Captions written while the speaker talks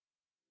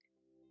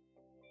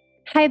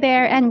Hi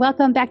there, and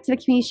welcome back to the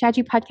Community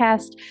Strategy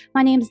Podcast.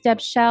 My name is Deb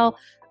Shell.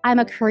 I'm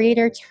a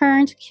creator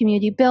turned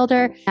community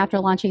builder. After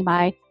launching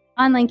my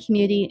online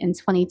community in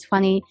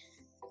 2020,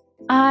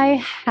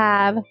 I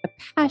have a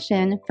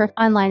passion for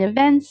online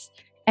events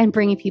and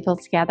bringing people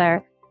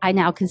together. I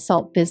now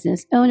consult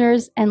business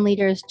owners and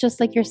leaders just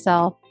like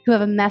yourself who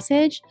have a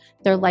message,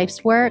 their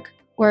life's work,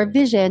 or a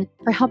vision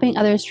for helping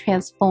others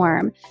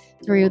transform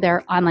through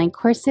their online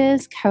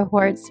courses,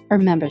 cohorts, or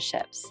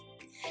memberships.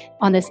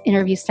 On this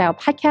interview style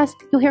podcast,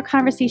 you'll hear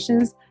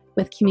conversations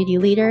with community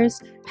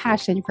leaders,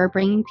 passion for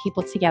bringing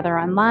people together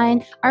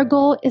online. Our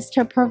goal is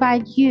to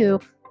provide you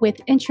with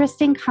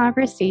interesting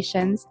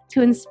conversations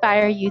to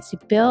inspire you to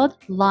build,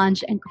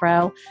 launch, and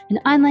grow an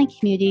online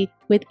community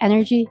with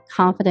energy,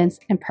 confidence,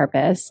 and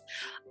purpose.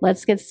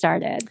 Let's get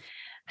started.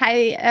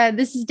 Hi,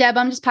 this is Deb.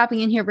 I'm just popping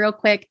in here real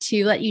quick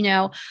to let you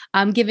know,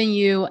 I'm giving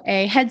you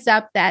a heads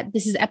up that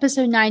this is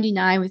episode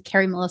 99 with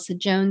Carrie Melissa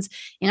Jones.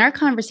 In our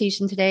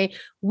conversation today,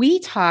 we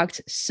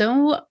talked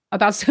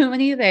about so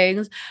many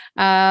things.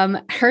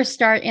 Her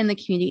start in the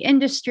community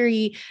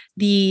industry,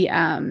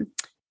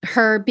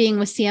 her being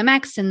with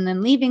CMX and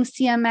then leaving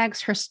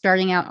CMX, her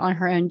starting out on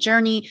her own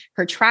journey,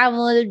 her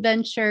travel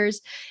adventures.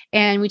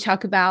 And we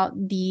talk about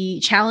the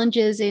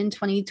challenges in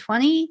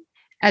 2020,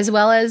 as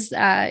well as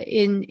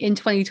in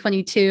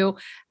 2022,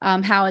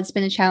 how it's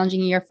been a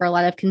challenging year for a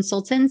lot of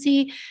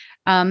consultancy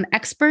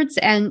experts,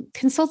 and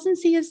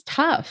consultancy is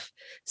tough.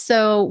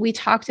 So we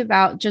talked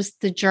about just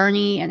the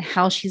journey and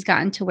how she's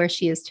gotten to where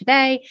she is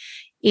today,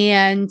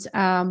 and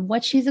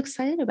what she's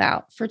excited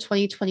about for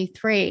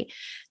 2023.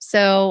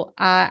 So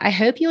I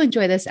hope you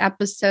enjoy this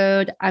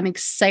episode. I'm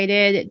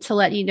excited to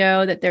let you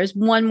know that there's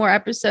one more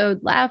episode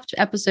left,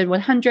 episode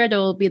 100. It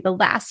will be the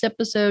last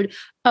episode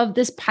of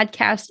this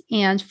podcast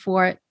and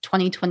for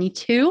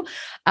 2022.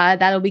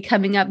 That'll be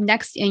coming up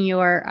next in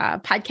your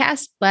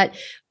podcast. But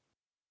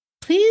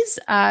please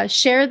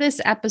share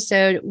this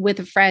episode with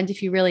a friend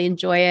if you really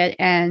enjoy it.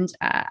 And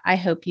I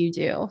hope you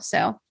do.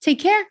 So take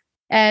care,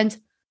 and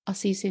I'll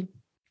see you soon.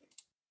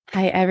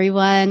 Hi,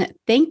 everyone.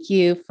 Thank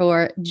you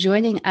for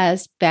joining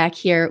us back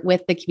here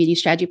with the Community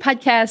Strategy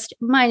Podcast.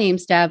 My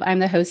name's Deb. I'm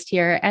the host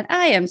here, and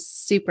I am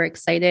super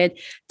excited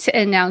to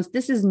announce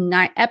this is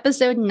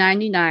episode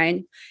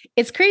 99.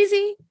 It's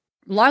crazy,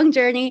 long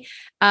journey,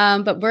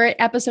 but we're at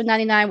episode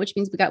 99, which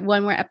means we got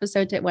one more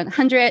episode to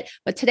 100.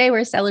 But today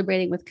we're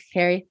celebrating with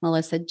Carrie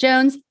Melissa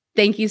Jones.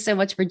 Thank you so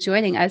much for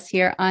joining us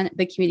here on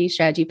the Community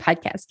Strategy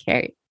Podcast,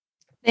 Carrie.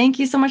 Thank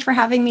you so much for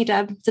having me,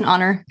 Deb. It's an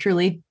honor,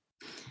 truly.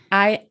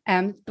 I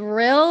am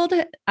thrilled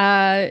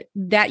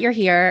that you're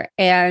here.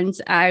 And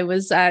I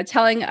was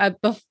telling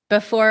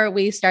before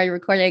we started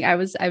recording, I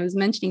was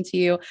mentioning to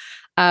you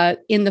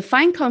in the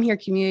Find Calm Here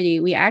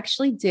community, we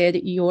actually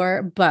did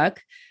your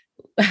book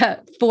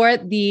for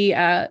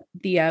the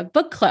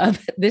book club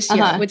this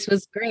year, which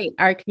was great.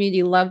 Our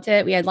community loved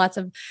it. We had lots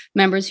of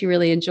members who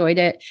really enjoyed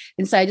it.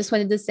 And so I just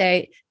wanted to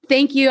say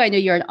thank you. I know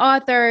you're an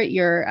author,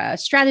 you're a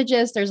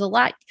strategist. There's a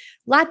lot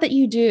that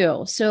you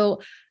do. So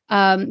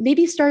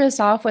maybe start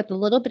us off with a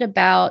little bit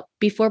about,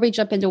 before we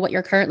jump into what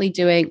you're currently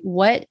doing,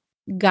 what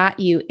got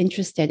you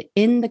interested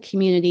in the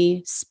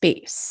community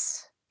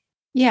space?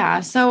 Yeah.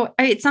 So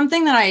it's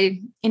something that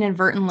I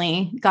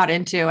inadvertently got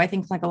into, I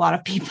think, like a lot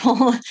of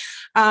people.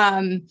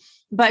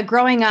 But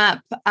growing up,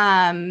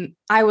 I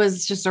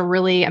was just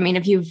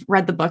if you've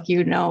read the book,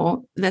 you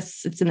know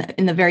this, it's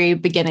in the very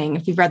beginning.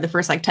 If you've read the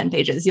first 10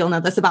 pages, you'll know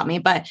this about me.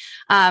 But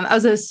I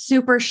was a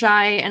super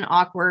shy and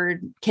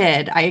awkward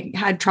kid. I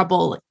had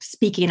trouble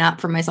speaking up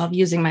for myself,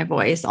 using my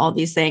voice, all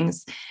these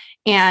things.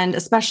 And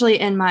especially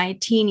in my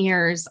teen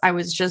years, I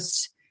was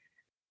just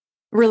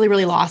really,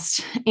 really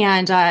lost.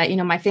 And,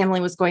 my family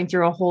was going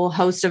through a whole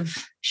host of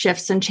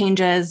shifts and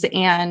changes,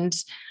 and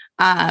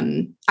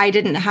I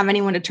didn't have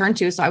anyone to turn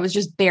to. So I was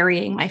just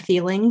burying my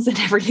feelings and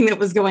everything that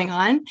was going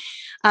on,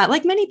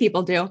 like many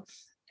people do.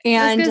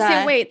 And I was going to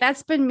say, wait,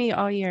 that's been me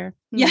all year.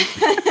 Yeah.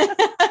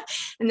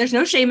 And there's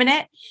no shame in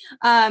it.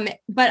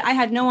 But I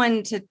had no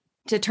one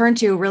to turn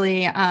to,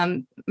 really.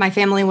 My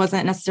family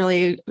wasn't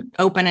necessarily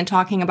open and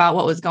talking about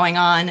what was going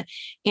on.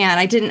 And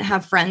I didn't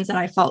have friends that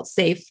I felt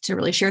safe to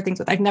really share things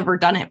with. I've never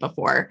done it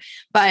before.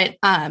 But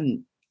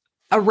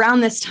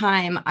around this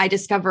time, I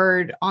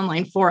discovered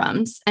online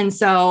forums. And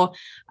so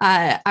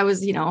I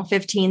was,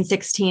 15,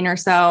 16 or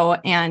so,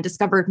 and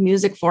discovered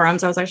music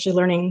forums. I was actually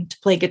learning to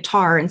play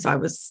guitar. And so I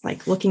was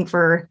looking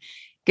for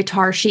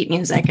guitar sheet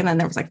music. And then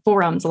there was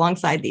forums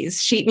alongside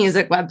these sheet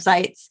music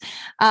websites.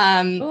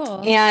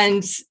 Cool.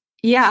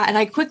 And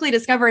I quickly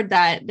discovered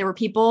that there were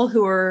people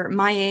who were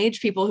my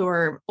age, people who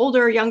were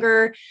older,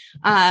 younger,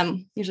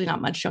 usually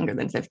not much younger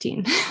than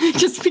 15,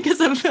 just because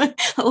of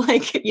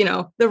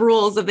the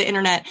rules of the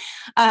internet.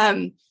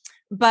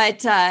 But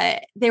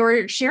they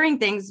were sharing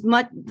things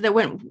that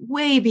went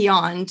way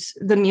beyond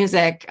the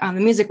music. The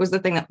music was the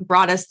thing that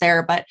brought us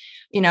there. But,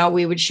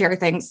 we would share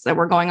things that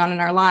were going on in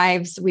our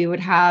lives. We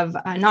would have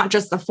not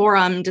just the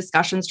forum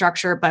discussion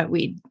structure, but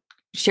we'd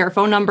share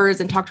phone numbers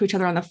and talk to each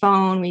other on the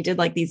phone. We did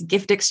these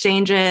gift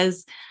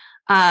exchanges.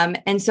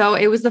 And so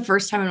it was the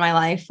first time in my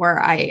life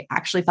where I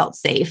actually felt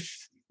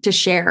safe to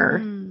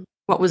share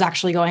what was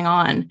actually going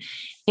on.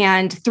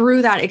 And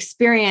through that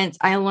experience,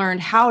 I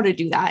learned how to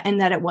do that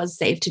and that it was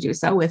safe to do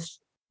so with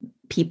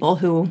people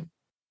who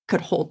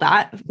could hold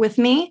that with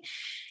me.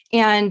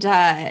 And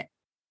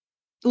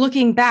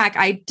looking back,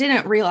 I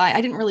didn't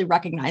really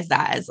recognize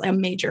that as a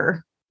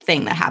major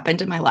thing that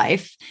happened in my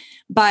life.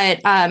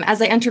 But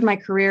as I entered my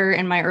career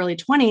in my early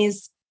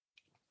 20s,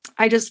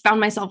 I just found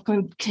myself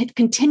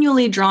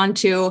continually drawn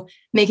to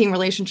making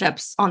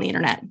relationships on the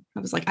internet. I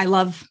was like, I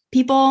love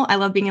people. I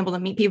love being able to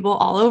meet people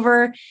all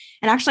over.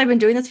 And actually, I've been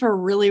doing this for a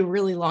really,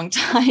 really long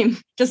time,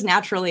 just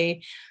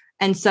naturally.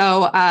 And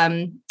so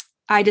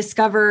I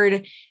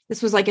discovered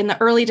this was like in the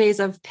early days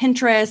of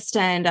Pinterest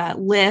and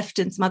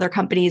Lyft and some other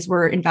companies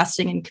were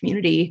investing in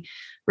community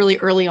really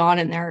early on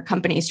in their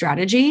company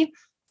strategy.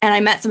 And I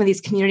met some of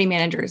these community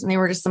managers, and they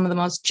were just some of the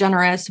most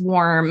generous,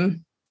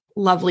 warm,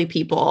 lovely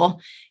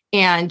people,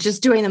 and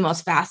just doing the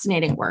most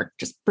fascinating work,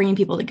 just bringing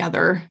people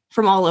together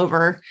from all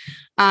over.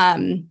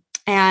 And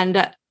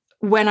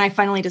when I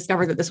finally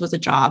discovered that this was a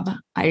job,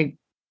 I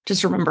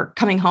just remember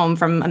coming home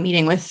from a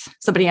meeting with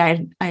somebody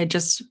I had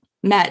just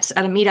met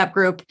at a meetup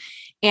group,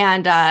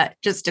 and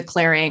just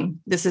declaring,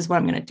 this is what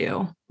I'm going to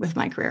do with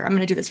my career. I'm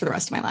going to do this for the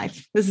rest of my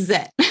life. This is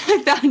it.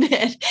 I found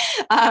it.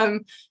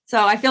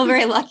 So I feel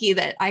very lucky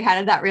that I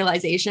had that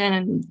realization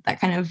and that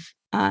kind of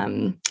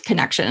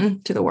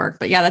connection to the work.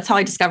 But yeah, that's how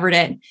I discovered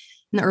it in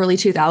the early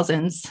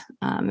 2000s.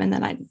 And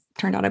then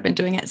turned out I've been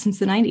doing it since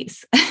the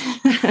 90s.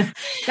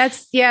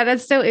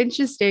 That's so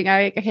interesting.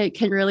 I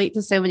can relate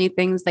to so many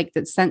things like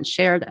that sense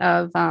shared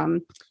of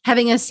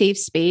having a safe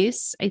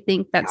space. I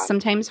think that's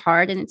sometimes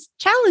hard and it's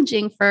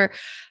challenging for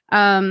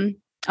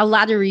a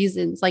lot of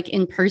reasons, like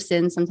in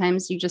person.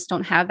 Sometimes you just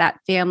don't have that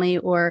family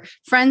or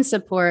friend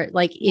support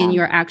like in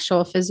your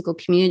actual physical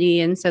community.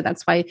 And so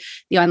that's why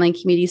the online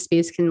community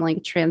space can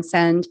like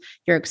transcend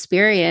your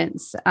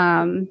experience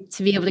to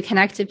be able to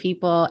connect to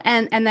people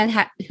and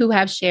then who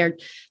have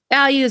shared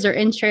values or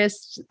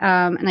interests.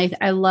 And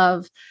I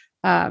love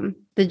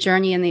the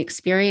journey and the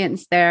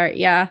experience there.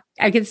 Yeah,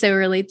 I can so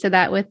relate to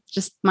that with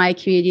just my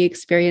community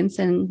experience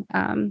and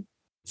and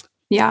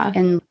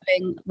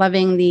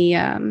loving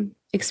the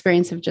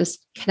experience of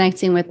just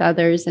connecting with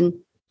others and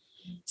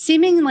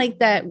seeming like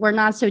that we're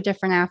not so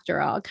different after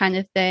all kind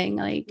of thing.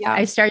 Like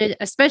I started,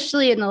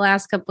 especially in the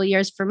last couple of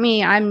years, for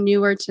me, I'm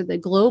newer to the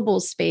global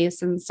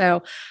space. And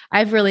so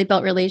I've really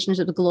built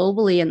relationships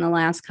globally in the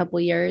last couple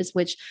of years,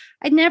 which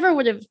I never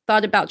would have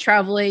thought about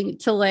traveling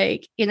to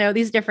like,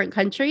 these different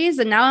countries.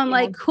 And now I'm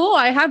like, cool.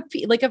 I have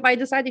like, if I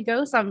decide to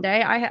go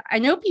someday, I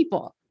know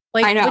people.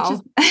 Like, I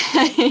know.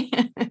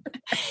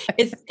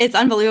 It's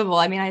unbelievable.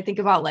 I mean, I think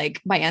about like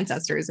my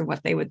ancestors and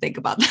what they would think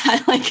about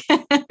that. Like,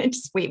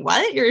 just wait,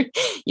 what?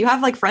 You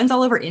have like friends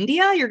all over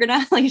India? You're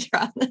gonna like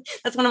travel.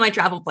 That's one of my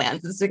travel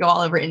plans is to go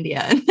all over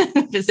India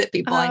and visit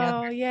people I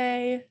know. Oh,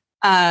 yay!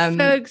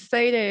 So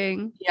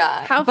exciting.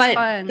 Yeah, how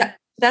fun.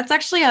 That's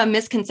actually a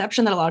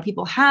misconception that a lot of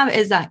people have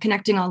is that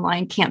connecting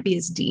online can't be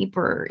as deep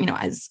or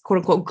as quote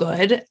unquote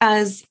good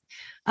as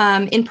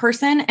in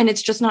person. And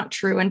it's just not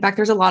true. In fact,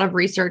 there's a lot of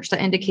research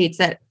that indicates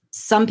that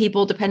some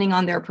people, depending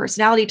on their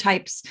personality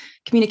types,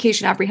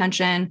 communication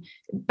apprehension,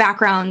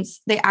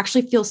 backgrounds, they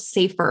actually feel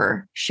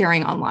safer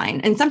sharing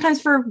online. And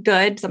sometimes for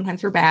good,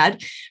 sometimes for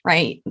bad,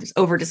 right? There's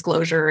over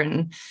disclosure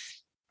and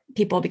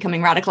people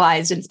becoming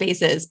radicalized in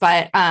spaces.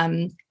 But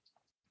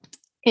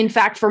in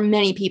fact, for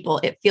many people,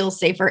 it feels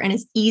safer and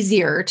is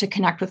easier to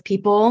connect with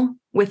people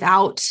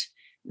without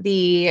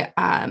the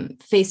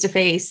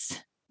face-to-face,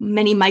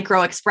 many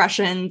micro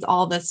expressions,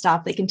 all this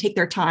stuff. They can take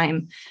their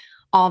time,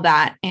 all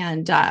that.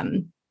 And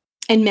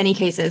in many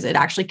cases, it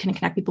actually can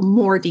connect people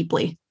more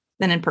deeply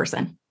than in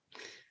person.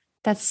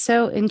 That's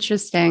so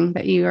interesting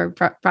that you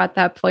brought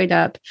that point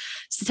up.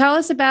 So tell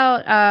us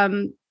about,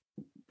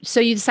 so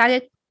you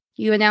decided,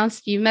 you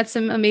announced you met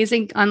some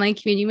amazing online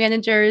community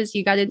managers,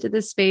 you got into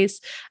this space.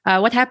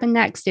 What happened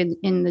next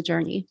in the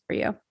journey for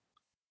you?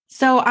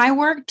 So I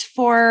worked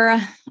for,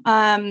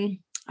 I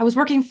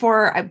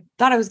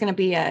thought I was going to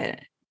be a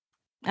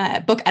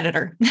book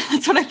editor.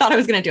 That's what I thought I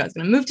was going to do. I was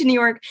going to move to New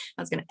York.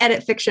 I was going to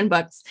edit fiction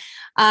books.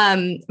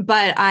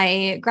 But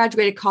I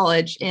graduated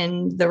college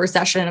in the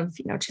recession of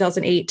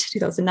 2008,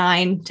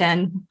 2009,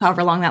 10,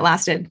 however long that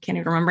lasted. Can't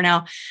even remember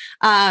now.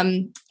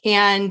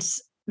 And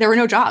there were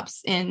no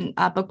jobs in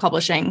book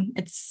publishing.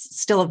 It's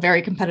still a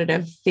very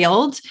competitive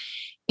field.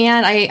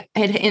 And I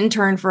had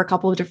interned for a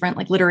couple of different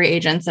like literary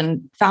agents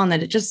and found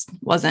that it just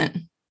wasn't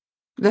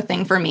the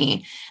thing for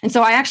me. And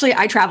so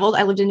I traveled,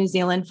 I lived in New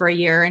Zealand for a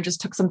year and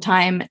just took some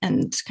time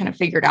and kind of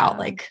figured out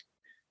like,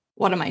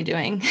 what am I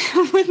doing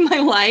with my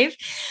life?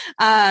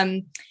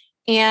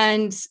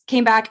 And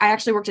came back. I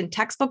actually worked in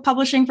textbook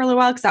publishing for a little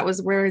while because that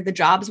was where the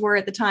jobs were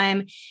at the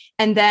time.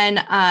 And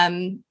then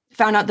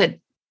found out that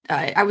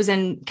I was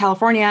in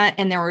California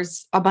and there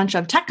was a bunch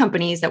of tech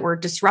companies that were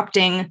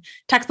disrupting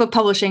textbook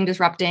publishing,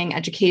 disrupting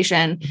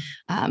education,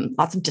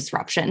 lots of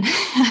disruption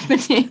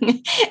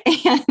happening.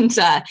 And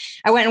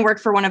I went and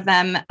worked for one of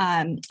them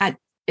at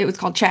it was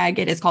called Chegg.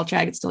 It is called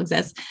Chegg. It still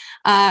exists.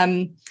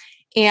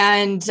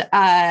 And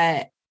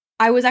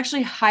I was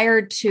actually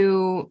hired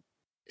to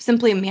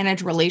simply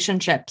manage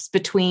relationships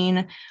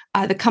between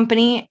the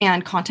company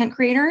and content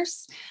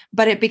creators.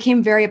 But it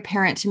became very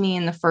apparent to me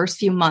in the first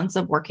few months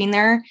of working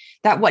there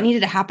that what needed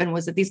to happen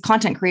was that these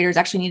content creators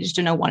actually needed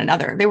to know one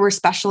another. They were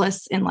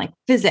specialists in like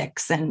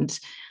physics and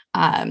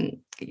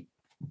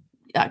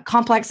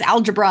complex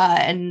algebra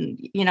and,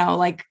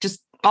 like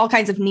just all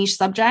kinds of niche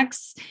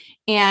subjects.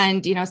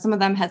 And, some of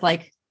them had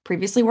like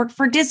previously worked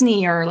for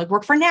Disney or like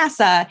worked for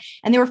NASA,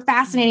 and they were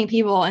fascinating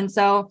people. And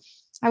so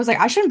I was like,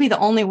 I shouldn't be the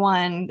only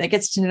one that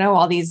gets to know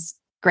all these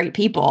great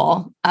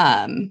people.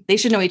 They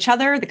should know each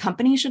other. The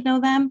company should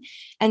know them.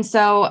 And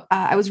so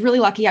I was really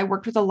lucky. I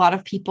worked with a lot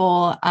of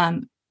people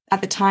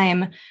at the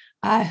time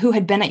who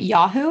had been at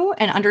Yahoo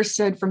and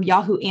understood from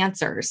Yahoo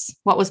Answers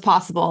what was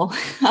possible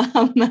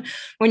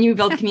when you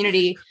build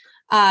community,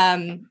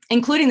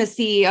 including the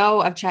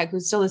CEO of Chegg,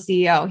 who's still the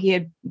CEO. He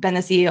had been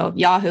the CEO of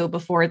Yahoo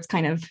before its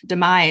kind of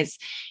demise,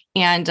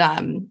 and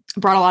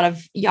brought a lot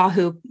of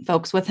Yahoo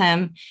folks with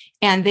him.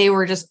 And they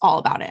were just all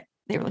about it.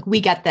 They were like,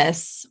 we get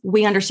this.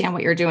 We understand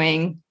what you're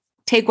doing.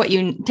 Take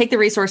the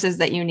resources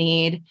that you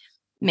need,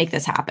 make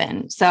this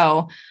happen.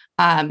 So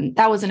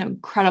that was an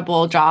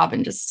incredible job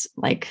and just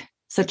like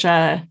such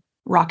a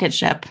rocket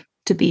ship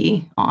to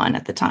be on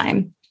at the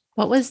time.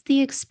 What was the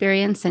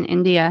experience in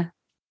India?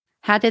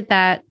 How did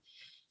that,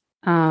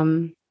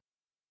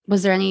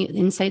 was there any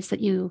insights that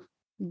you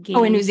gained?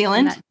 Oh, in New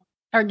Zealand?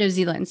 Or New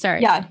Zealand,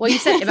 sorry. Yeah. Well, you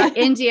said about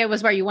India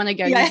was where you want to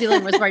go. Yeah. New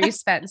Zealand was where you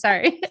spent.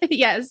 Sorry.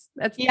 Yes.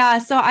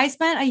 So I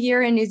spent a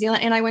year in New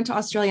Zealand, and I went to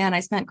Australia, and I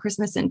spent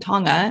Christmas in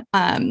Tonga.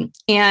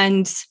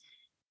 And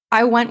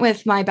I went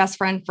with my best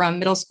friend from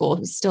middle school,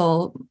 who's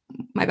still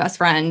my best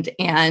friend.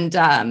 And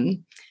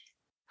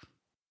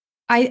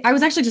I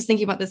was actually just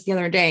thinking about this the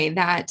other day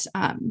that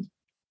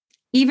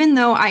even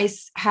though I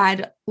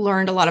had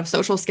learned a lot of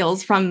social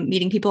skills from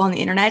meeting people on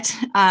the internet,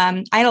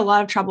 I had a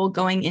lot of trouble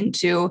going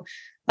into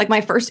like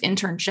my first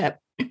internship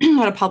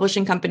at a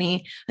publishing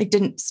company. Like,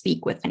 didn't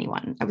speak with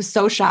anyone. I was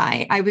so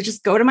shy. I would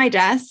just go to my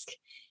desk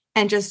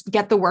and just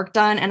get the work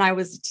done. And I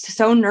was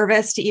so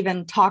nervous to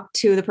even talk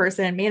to the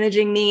person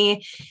managing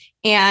me.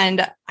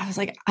 And I was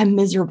like, I'm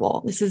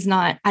miserable.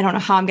 I don't know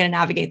how I'm going to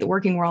navigate the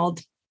working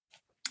world.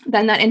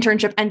 Then that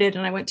internship ended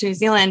and I went to New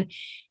Zealand,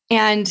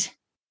 and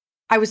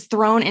I was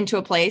thrown into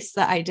a place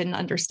that I didn't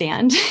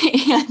understand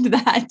and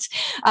that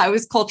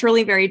was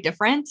culturally very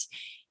different,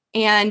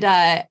 and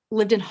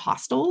lived in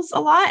hostels a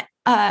lot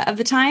of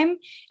the time,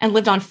 and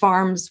lived on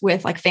farms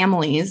with like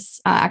families.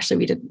 Actually,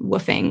 we did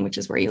woofing, which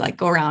is where you like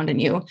go around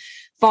and you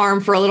farm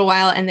for a little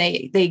while, and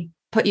they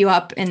put you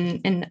up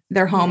in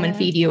their home and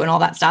feed you and all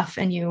that stuff,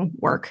 and you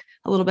work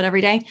a little bit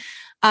every day.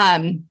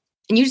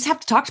 And you just have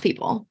to talk to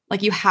people.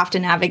 Like, you have to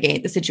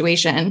navigate the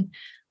situation.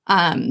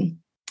 And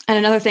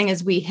another thing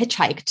is we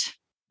hitchhiked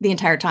the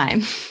entire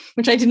time,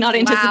 which I did not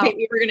anticipate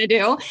we were going to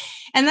do.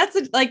 And that's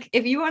like,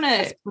 if you want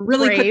to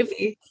really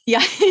quickly,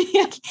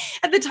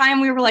 at the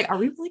time we were like, are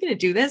we really going to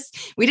do this?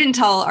 We didn't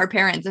tell our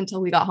parents until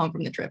we got home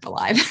from the trip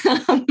alive.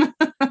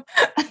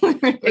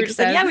 We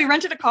said, yeah, we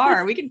rented a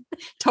car. We can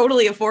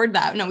totally afford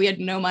that. No, we had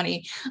no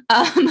money.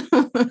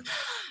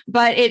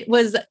 But it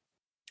was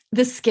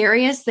the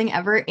scariest thing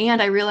ever.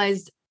 And I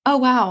realized, oh,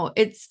 wow,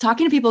 it's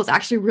talking to people is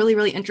actually really,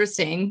 really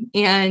interesting.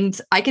 And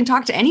I can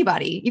talk to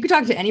anybody. You can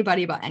talk to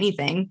anybody about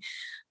anything.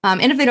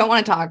 And if they don't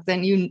want to talk,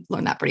 then you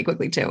learn that pretty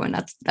quickly too. And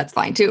that's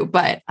fine too.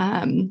 But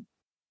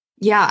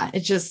it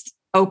just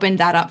opened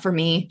that up for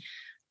me.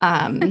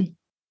 And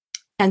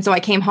so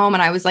I came home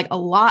and I was like a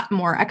lot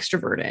more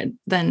extroverted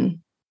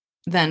than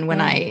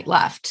when I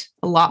left,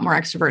 a lot more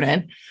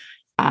extroverted.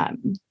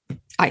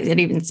 It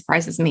even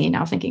surprises me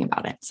now thinking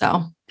about it.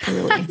 So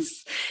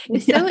it's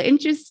so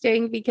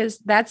interesting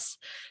because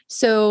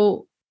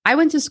I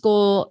went to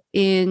school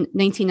in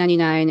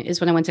 1999 is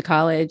when I went to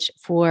college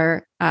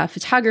for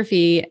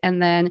photography.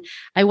 And then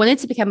I wanted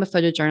to become a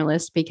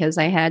photojournalist because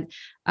I had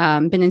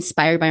been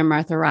inspired by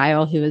Martha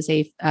Ryle, who is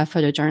a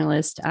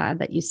photojournalist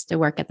that used to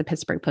work at the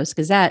Pittsburgh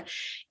Post-Gazette.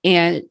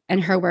 And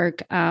her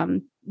work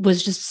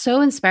was just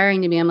so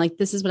inspiring to me. I'm like,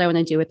 this is what I want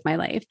to do with my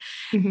life.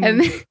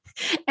 Mm-hmm.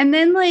 And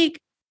then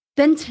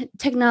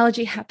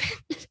technology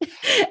happened.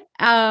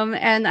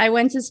 And I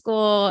went to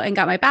school and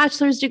got my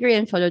bachelor's degree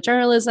in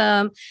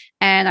photojournalism.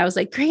 And I was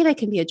like, great, I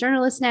can be a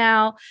journalist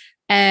now.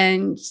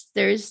 And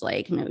there's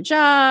like no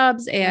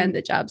jobs, and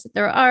the jobs that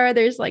there are,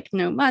 there's like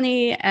no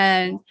money.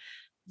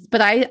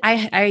 But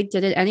I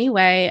did it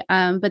anyway.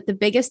 But the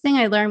biggest thing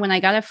I learned when I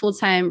got a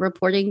full-time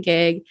reporting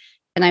gig,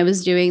 and I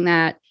was doing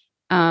that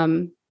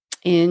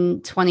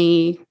in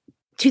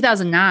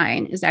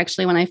 2009 is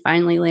actually when I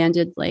finally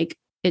landed. Like,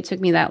 it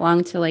took me that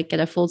long to like get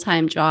a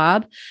full-time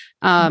job.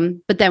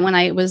 But then when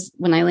I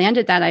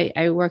landed that,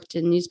 I worked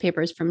in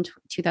newspapers from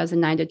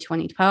 2009 to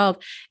 2012.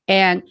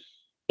 And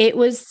it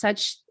was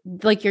such,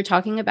 like you're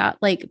talking about,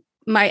 like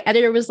my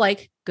editor was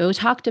like, go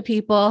talk to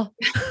people.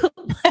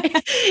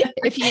 Like,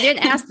 if you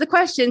didn't ask the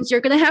questions, you're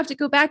going to have to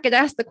go back and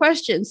ask the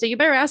questions. So you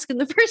better ask in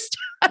the first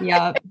time.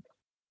 Yeah.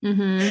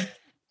 Mm-hmm.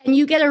 And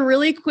you get a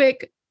really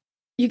quick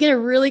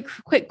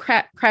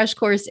crash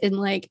course in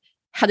like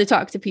how to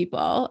talk to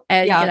people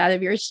and get out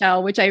of your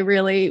shell, which I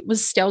really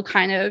was still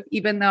kind of,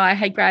 even though I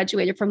had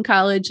graduated from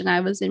college and I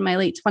was in my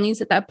late 20s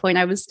at that point,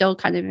 I was still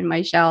kind of in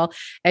my shell.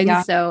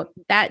 And so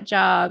that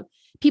job,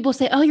 people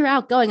say, "Oh, you're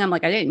outgoing." I'm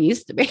like, I didn't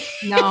used to be.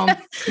 No,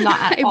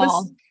 not at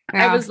all.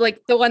 I was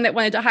like the one that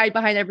wanted to hide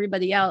behind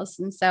everybody else.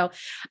 And so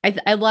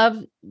I love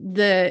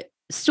the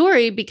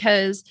story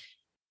because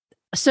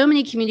so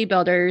many community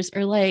builders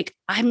are like,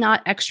 I'm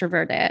not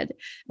extroverted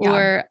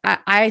or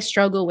I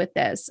struggle with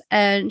this.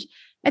 And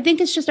I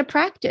think it's just a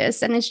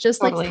practice and it's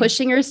just like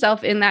pushing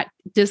yourself in that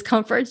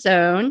discomfort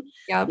zone,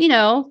 you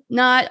know,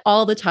 not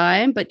all the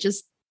time, but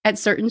just at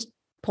certain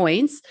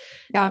points.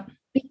 Yeah.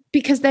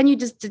 Because then you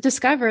just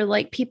discover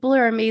like people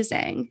are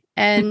amazing.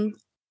 And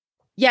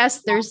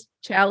yes, there's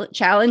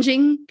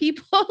challenging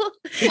people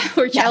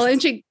or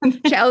challenging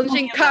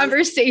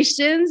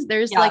conversations.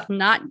 There's like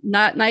not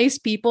nice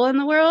people in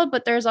the world,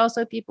 but there's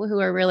also people who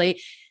are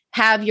really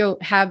have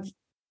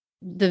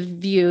the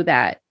view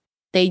that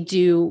they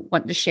do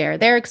want to share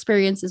their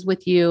experiences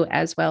with you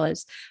as well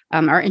as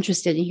are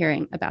interested in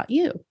hearing about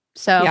you.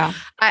 So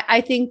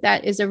I think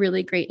that is a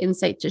really great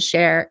insight to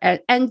share.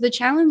 And the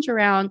challenge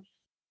around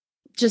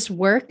just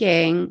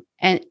working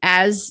and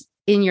as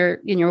in your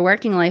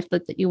working life,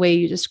 the way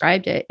you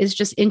described it is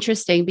just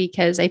interesting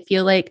because I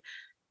feel like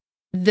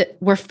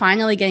we're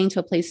finally getting to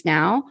a place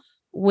now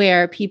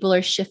where people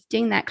are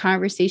shifting that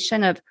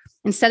conversation of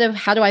instead of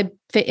how do I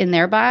fit in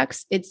their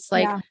box, it's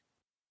like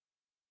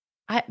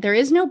there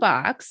is no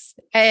box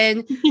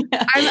and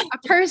I'm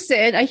a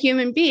person, a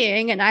human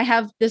being, and I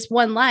have this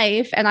one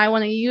life and I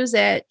want to use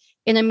it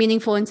in a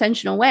meaningful,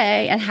 intentional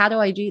way. And how do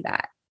I do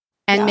that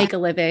and make a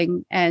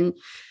living and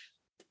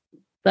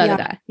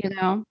you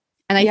know?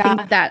 And I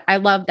think that I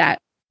love that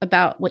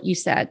about what you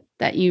said,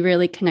 that you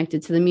really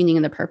connected to the meaning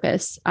and the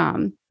purpose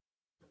in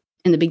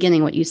the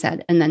beginning, what you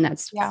said. And then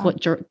that's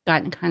what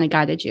kind of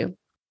guided you.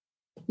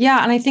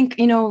 Yeah. And I think,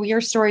 you know,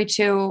 your story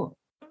too,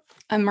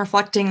 I'm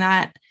reflecting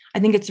that. I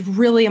think it's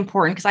really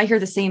important because I hear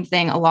the same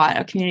thing a lot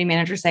of community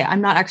managers say,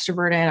 I'm not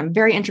extroverted. I'm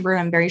very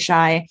introverted. I'm very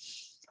shy.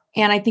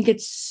 And I think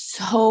it's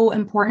so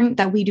important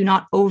that we do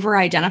not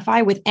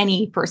over-identify with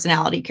any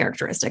personality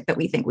characteristic that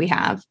we think we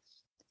have.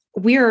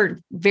 We're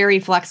very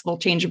flexible,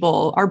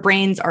 changeable. Our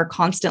brains are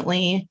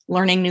constantly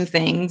learning new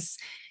things.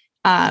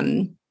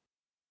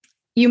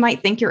 You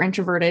might think you're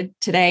introverted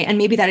today, and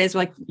maybe that is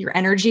like your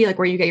energy, like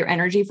where you get your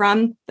energy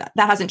from. That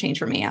hasn't changed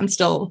for me. I'm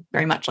still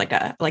very much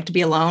I like to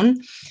be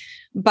alone,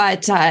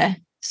 but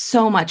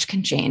so much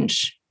can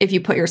change if you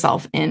put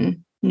yourself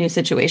in new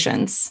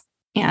situations,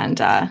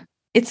 and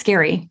it's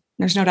scary.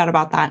 There's no doubt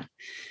about that,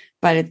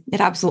 but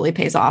it absolutely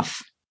pays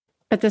off.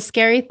 But the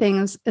scary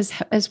things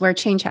is where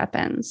change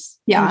happens.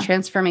 And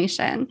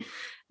transformation.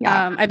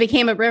 Yeah. I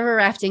became a river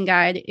rafting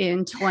guide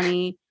in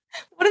 20.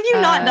 What have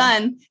you not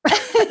done?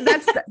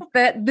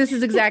 This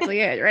is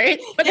exactly it, right?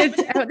 But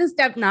what is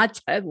Deb not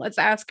done? Let's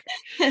ask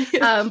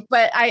her.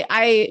 But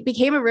I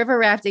became a river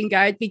rafting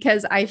guide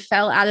because I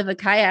fell out of a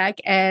kayak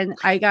and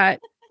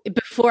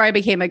before I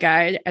became a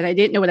guide and I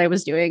didn't know what I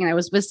was doing. And I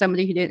was with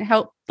somebody who didn't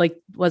help, like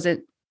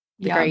wasn't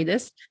the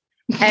greatest.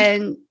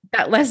 And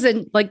that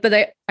lesson, like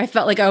that I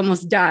felt like I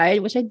almost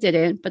died, which I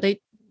didn't, but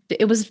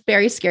it was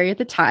very scary at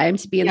the time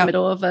to be in the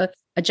middle of a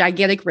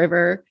gigantic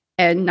river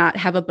and not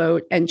have a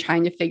boat and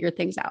trying to figure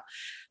things out.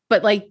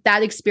 But like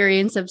that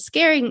experience of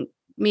scaring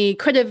me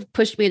could have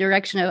pushed me in a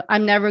direction of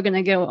I'm never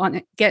going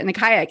to get in a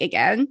kayak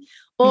again.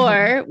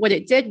 Or what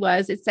it did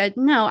was it said,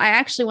 no, I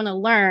actually want to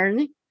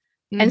learn.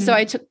 And so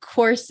I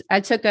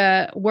took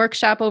a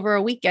workshop over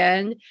a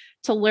weekend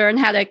to learn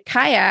how to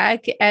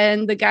kayak.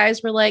 And the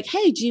guys were like,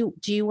 hey, do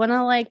you want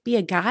to like be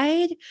a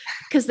guide?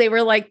 Because they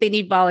were like, they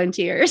need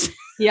volunteers.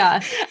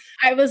 Yeah.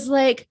 I was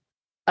like,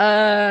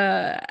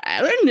 I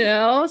don't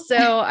know. So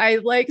I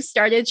like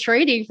started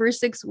training for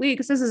 6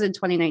 weeks. This is in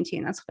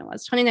 2019. That's what it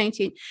was,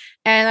 2019.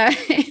 And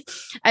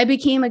I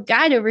became a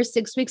guide over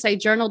 6 weeks. I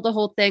journaled the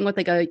whole thing with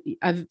like a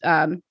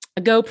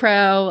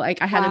GoPro.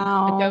 Like I had a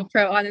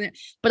GoPro on it,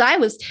 but I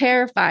was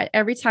terrified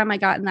every time I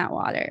got in that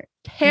water,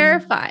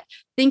 terrified,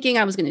 thinking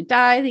I was going to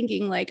die,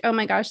 thinking like, oh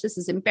my gosh, this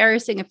is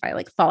embarrassing if I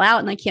like fall out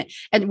and I can't,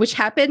 and which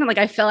happened. And like,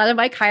 I fell out of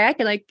my kayak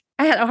and like,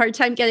 I had a hard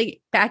time getting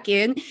back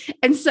in,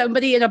 and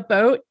somebody in a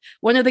boat,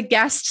 one of the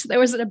guests that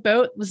was in a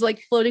boat was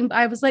like floating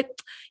by. I was like,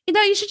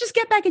 you should just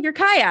get back in your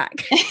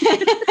kayak.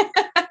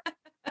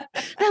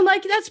 And I'm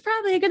like, that's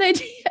probably a good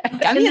idea.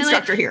 I'm the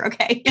instructor here.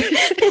 Okay.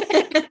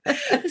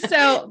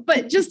 So,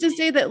 but just to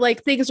say that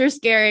like things are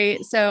scary.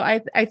 So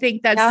I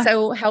think that's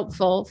so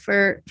helpful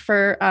for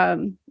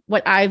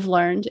what I've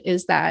learned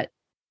is that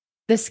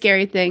the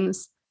scary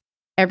things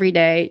every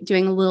day,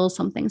 doing a little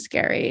something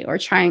scary or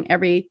trying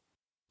every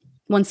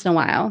once in a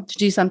while to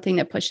do something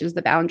that pushes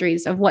the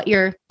boundaries of what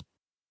you're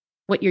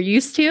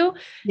used to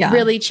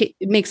really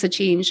makes a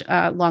change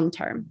long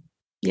term.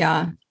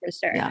 Yeah. For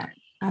sure. Yeah.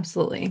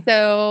 Absolutely.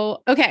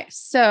 So, okay.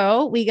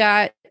 So we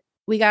got,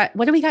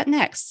 what do we got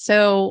next?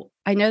 So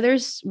I know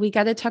we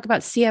got to talk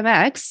about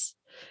CMX.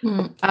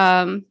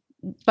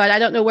 but I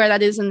don't know where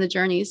that is in the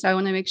journey. So I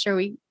want to make sure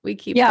we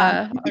keep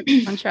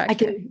on track. I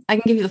can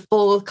give you the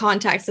full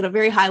context at a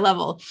very high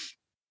level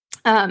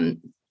to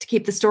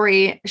keep the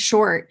story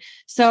short.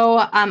 So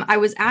I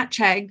was at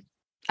Chegg.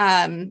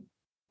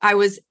 I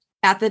was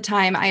at the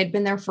time, I had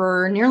been there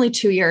for nearly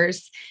 2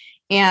 years.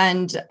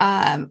 And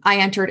I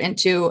entered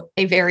into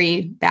a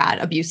very bad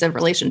abusive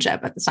relationship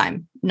at the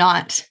time,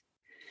 not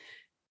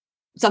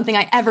something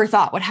I ever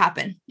thought would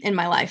happen in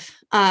my life.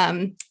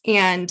 And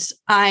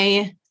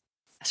I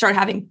started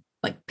having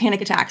like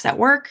panic attacks at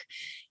work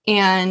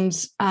and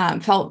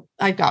felt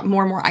I got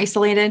more and more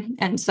isolated.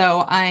 And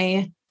so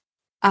I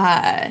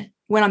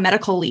went on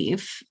medical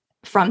leave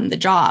from the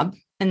job.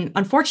 And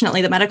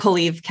unfortunately, the medical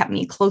leave kept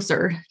me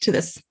closer to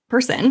this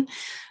person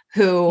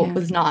who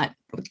was not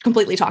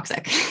completely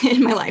toxic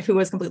in my life, who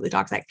was completely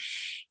toxic.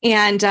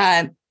 And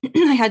I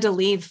had to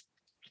leave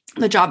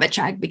the job at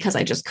Chegg because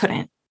I just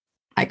couldn't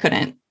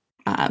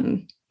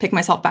pick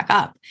myself back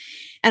up.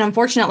 And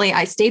unfortunately,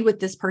 I stayed with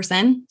this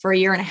person for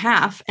 1.5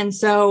 years. And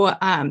so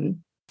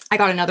I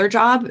got another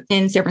job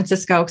in San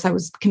Francisco because I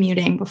was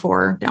commuting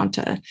before down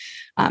to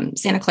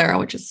Santa Clara,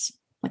 which is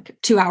like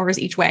 2 hours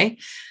each way.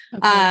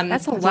 Okay.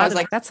 That's a lot.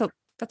 That's a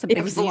big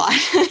it was a lot.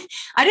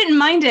 I didn't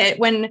mind it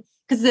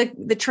because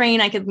the train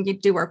I could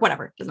do work,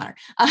 whatever, doesn't matter.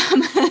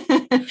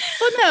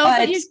 Well, no,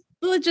 but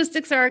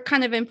logistics are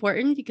kind of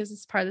important because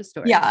it's part of the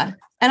story. Yeah.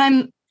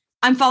 And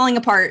I'm falling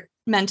apart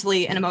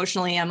mentally and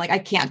emotionally. I'm like, I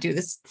can't do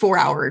this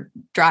 4-hour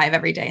drive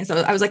every day. And so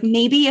I was like,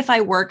 maybe if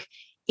I work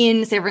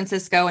in San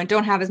Francisco and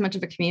don't have as much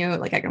of a commute,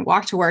 like I can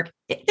walk to work,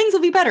 things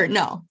will be better.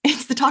 No,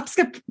 it's the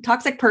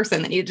toxic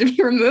person that needed to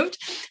be removed.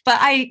 But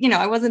I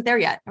wasn't there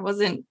yet. I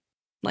wasn't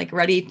like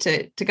ready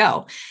to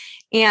go.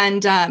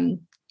 And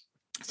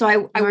so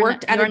I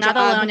worked at a job. You are not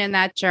alone in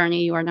that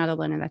journey. You are not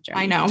alone in that journey.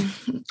 I know,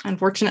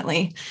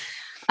 unfortunately.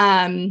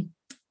 I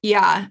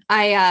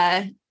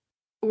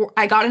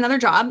got another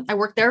job. I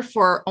worked there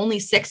for only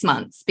 6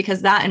 months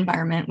because that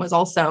environment was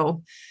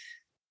also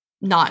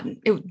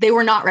they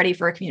were not ready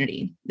for a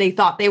community. They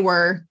thought they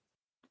were.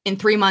 In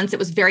 3 months. It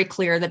was very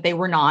clear that they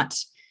were not.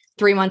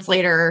 3 months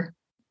later,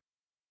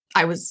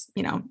 I was,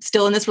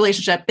 still in this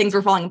relationship. Things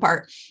were falling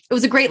apart. It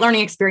was a great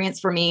learning experience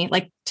for me,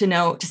 like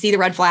to see the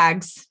red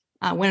flags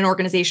when an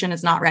organization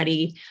is not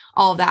ready,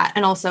 all of that.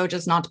 And also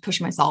just not to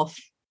push myself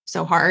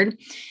so hard.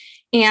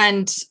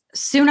 And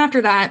soon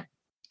after that,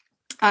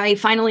 I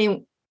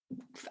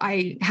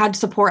had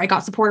support. I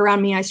got support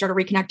around me. I started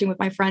reconnecting with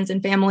my friends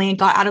and family and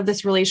got out of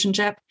this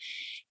relationship.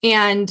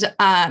 And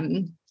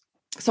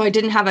so I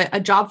didn't have a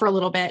job for a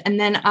little bit. And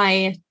then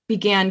I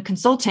began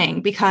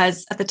consulting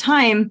because at the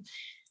time,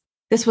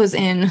 this was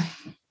in,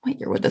 what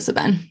year would this have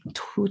been?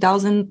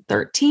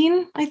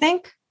 2013, I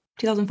think,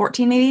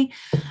 2014, maybe.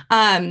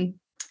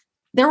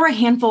 There were a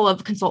handful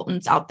of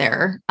consultants out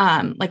there.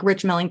 Like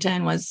Rich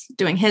Millington was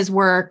doing his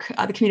work.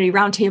 The Community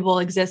Roundtable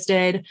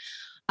existed.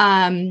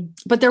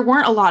 But there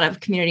weren't a lot of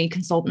community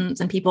consultants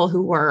and people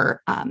who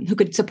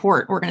could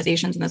support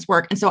organizations in this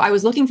work. And so I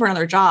was looking for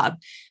another job,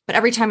 but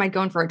every time I'd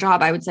go in for a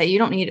job, I would say,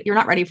 you're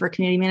not ready for a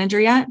community manager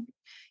yet.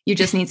 You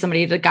just need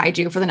somebody to guide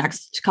you for the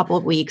next couple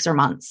of weeks or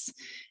months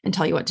and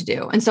tell you what to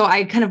do. And so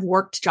I kind of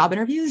worked job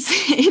interviews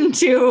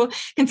into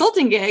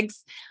consulting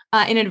gigs,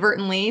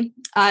 inadvertently.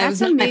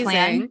 That's amazing. My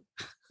plan.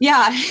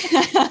 Yeah.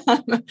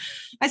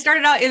 I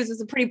started out, it was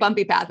a pretty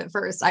bumpy path at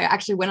first. I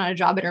actually went on a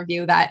job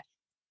interview that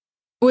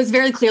was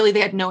very clearly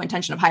they had no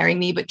intention of hiring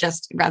me, but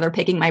just rather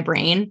picking my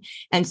brain.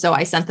 And so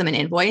I sent them an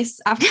invoice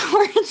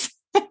afterwards.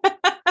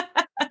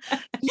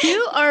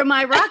 You are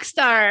my rock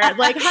star.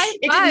 Like,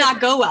 it did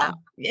not go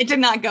well. It did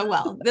not go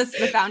well. The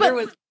founder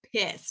was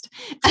pissed.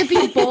 To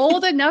be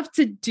bold enough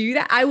to do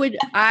that,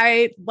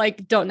 I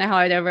don't know how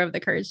I'd ever have the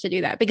courage to do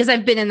that because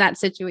I've been in that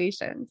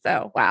situation.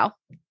 So, wow.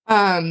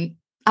 I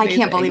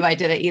can't believe I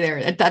did it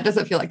either. That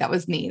doesn't feel like that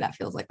was me. That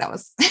feels like that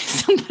was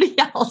somebody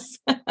else.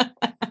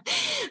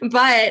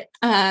 But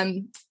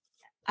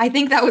I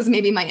think that was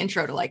maybe my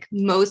intro to like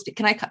most.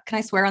 Can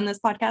I swear on this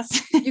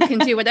podcast? You can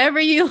do whatever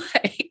you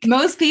like.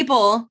 Most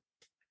people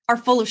are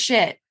full of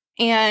shit,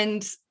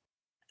 and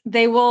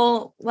they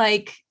will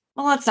like.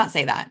 Well, let's not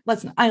say that.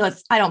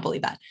 I don't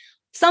believe that.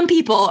 Some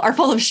people are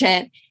full of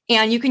shit,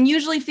 and you can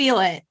usually feel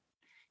it.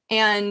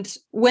 And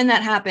when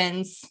that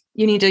happens,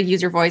 you need to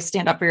use your voice,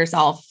 stand up for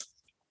yourself,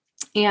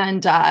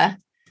 and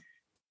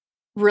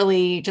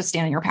really just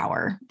stand in your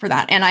power for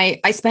that. And I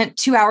spent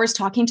 2 hours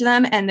talking to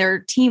them, and their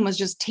team was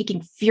just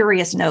taking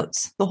furious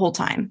notes the whole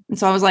time. And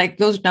so I was like,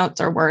 those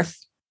notes are worth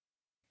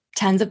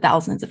tens of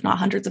thousands, if not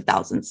hundreds of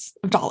thousands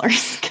of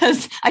dollars,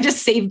 because I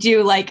just saved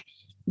you like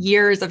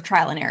years of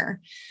trial and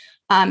error.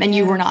 And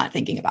you were not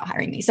thinking about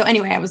hiring me. So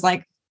anyway, I was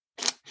like,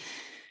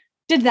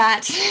 did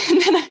that.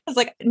 And then I was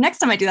like, next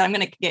time I do that, I'm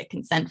going to get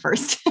consent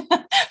first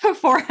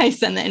before I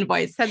send the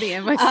invoice. Send the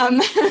invoice.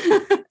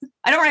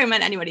 I don't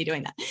recommend anybody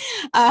doing that.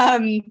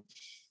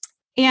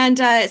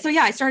 So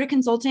yeah, I started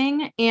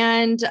consulting,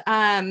 and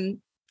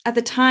at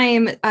the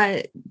time,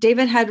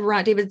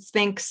 David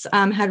Spinks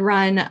had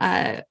run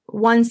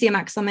one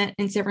CMX summit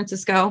in San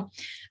Francisco.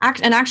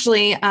 And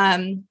actually,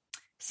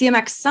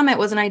 CMX Summit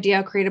was an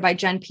idea created by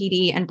Jen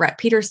Peedy and Brett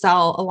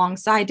Petersell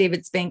alongside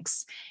David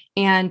Spinks.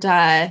 And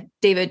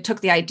David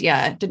took the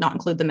idea, did not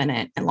include them in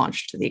it, and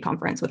launched the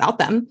conference without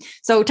them.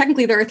 So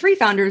technically, there are 3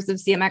 founders of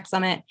CMX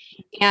Summit.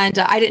 And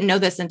I didn't know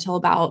this until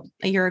about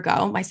a year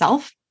ago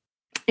myself.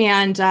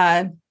 And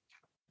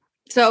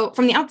so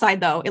from the outside,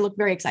 though, it looked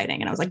very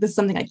exciting. And I was like, this is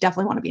something I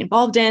definitely want to be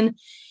involved in.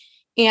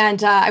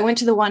 And I went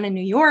to the one in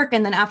New York.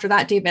 And then after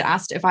that, David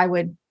asked if I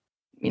would,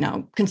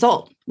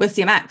 consult with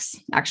CMX,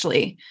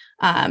 actually,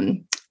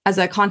 as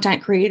a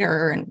content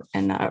creator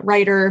and a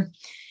writer.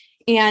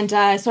 And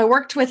so I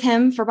worked with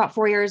him for about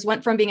 4 years,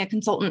 went from being a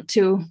consultant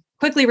to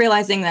quickly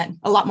realizing that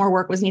a lot more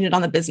work was needed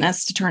on the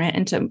business to turn it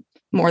into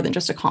more than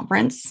just a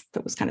conference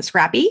that was kind of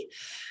scrappy.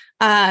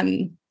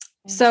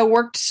 So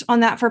worked on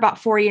that for about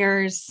 4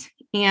 years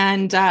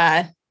and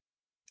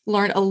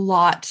learned a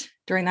lot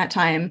during that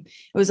time.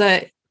 It was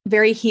a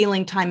very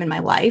healing time in my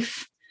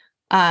life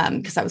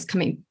because I was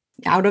coming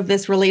out of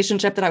this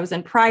relationship that I was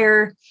in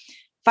prior,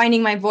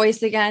 finding my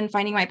voice again,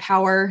 finding my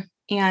power.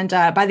 And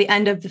by the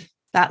end of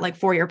that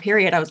 4-year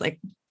period, I was like,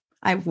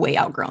 I've way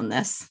outgrown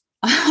this.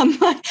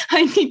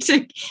 I need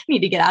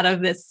to get out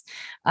of this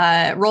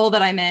role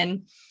that I'm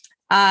in.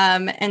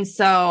 And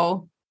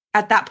so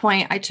at that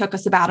point, I took a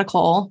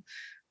sabbatical.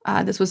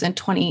 This was in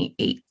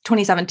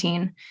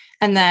 2017.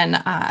 And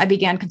then I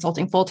began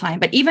consulting full time.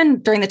 But even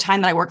during the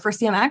time that I worked for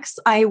CMX,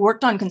 I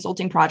worked on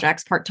consulting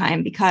projects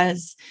part-time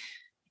because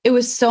it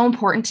was so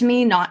important to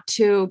me not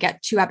to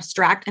get too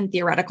abstract and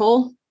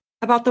theoretical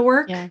about the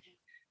work. Yeah.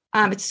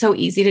 It's so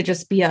easy to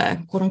just be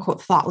a quote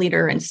unquote thought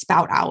leader and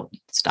spout out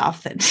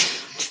stuff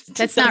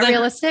that's not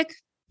realistic.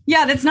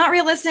 Yeah, that's not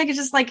realistic. It's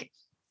just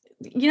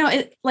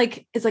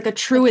it's like a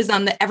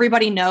truism that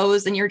everybody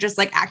knows, and you're just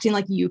acting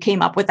like you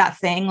came up with that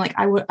thing.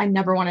 I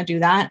never want to do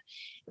that.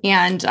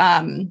 And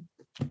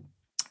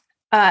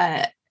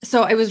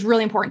so it was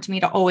really important to me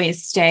to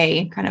always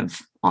stay kind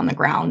of on the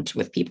ground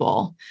with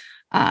people.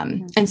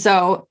 And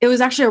so it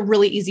was actually a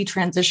really easy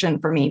transition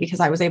for me because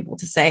I was able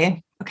to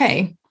say,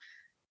 okay,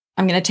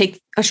 I'm going to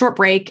take a short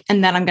break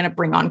and then I'm going to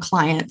bring on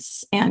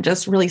clients and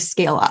just really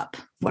scale up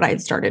what I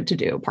had started to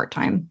do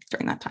part-time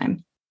during that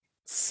time.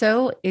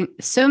 So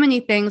many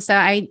things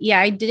that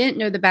I didn't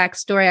know the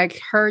backstory. I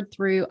heard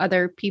through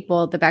other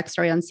people the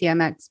backstory on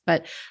CMX,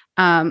 but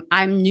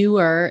I'm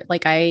newer.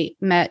 I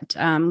met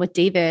with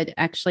David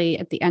actually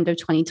at the end of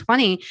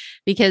 2020,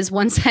 because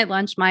once I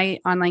launched my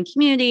online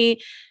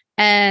community,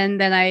 and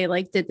then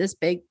I did this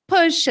big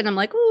push and I'm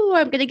like, oh,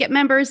 I'm going to get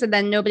members. And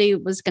then nobody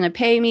was going to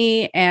pay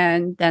me.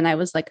 And then I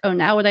was like, oh,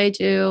 now what do I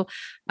do?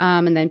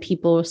 And then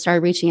people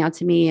started reaching out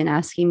to me and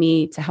asking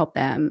me to help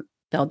them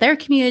build their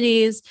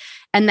communities.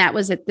 And that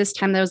was at this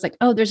time that I was like,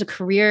 oh, there's a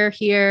career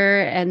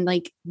here. And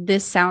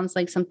this sounds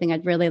like something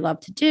I'd really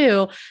love to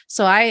do.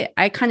 So I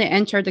kind of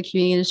entered the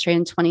community industry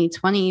in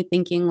 2020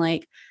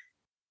 thinking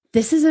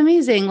this is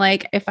amazing.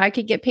 If I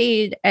could get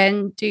paid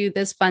and do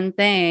this fun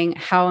thing,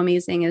 how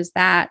amazing is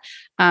that?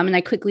 And I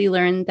quickly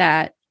learned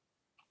that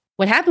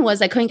what happened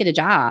was I couldn't get a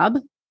job.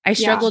 I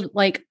struggled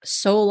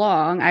so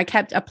long. I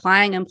kept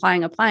applying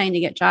to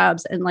get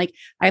jobs. And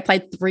I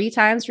applied 3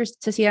 times to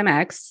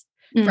CMX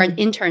for an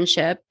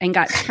internship and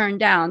got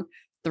turned down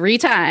 3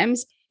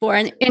 times for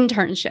an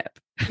internship.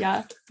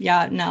 Yeah.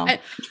 No,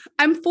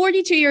 I'm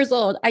 42 years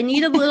old. I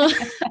need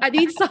I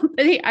need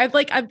something. I've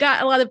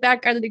got a lot of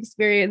background and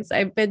experience.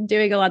 I've been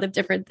doing a lot of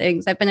different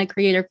things. I've been a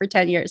creator for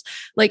 10 years.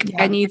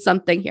 I need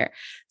something here.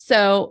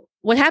 So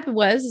what happened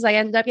was I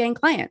ended up getting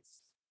clients.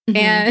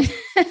 And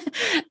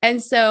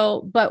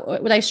so, but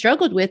what I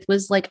struggled with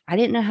was I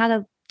didn't know how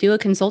to do a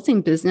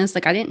consulting business.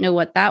 I didn't know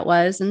what that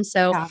was. And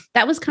so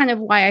that was kind of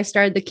why I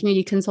started the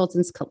Community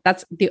Consultants.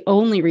 That's the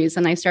only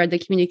reason I started the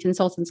Community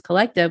Consultants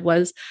Collective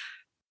was,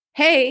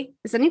 hey,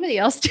 is anybody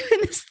else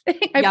doing this thing?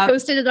 I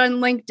posted it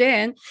on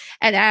LinkedIn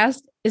and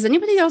asked, is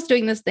anybody else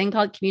doing this thing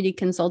called community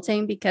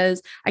consulting?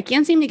 Because I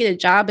can't seem to get a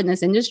job in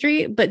this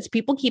industry, but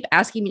people keep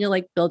asking me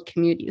to build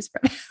communities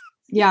for them.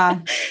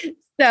 Yeah.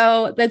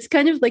 So that's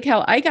kind of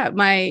how I got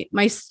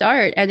my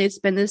start. And it's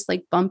been this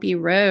bumpy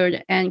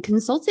road, and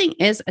consulting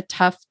is a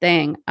tough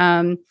thing.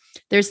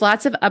 There's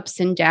lots of ups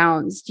and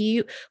downs.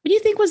 What do you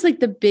think was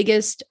the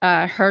biggest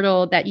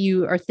hurdle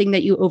or thing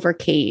that you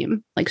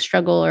overcame,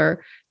 struggle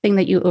or thing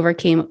that you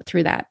overcame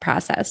through that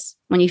process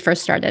when you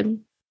first started?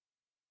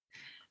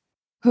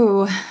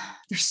 Oh,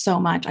 there's so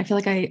much. I feel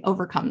like I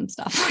overcome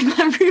stuff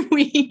every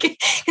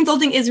week.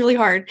 Consulting is really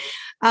hard.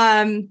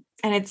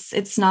 And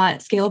it's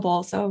not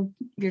scalable. So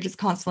you're just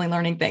constantly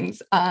learning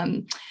things.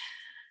 I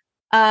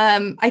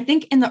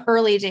think in the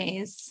early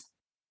days,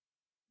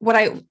 what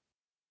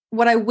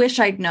I wish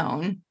I'd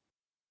known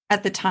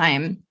at the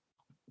time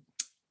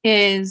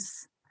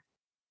is,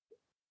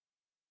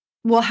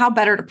 well, how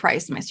better to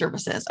price my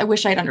services. I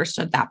wish I'd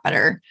understood that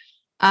better.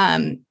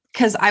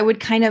 Cause I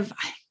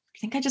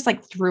think I just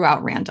threw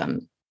out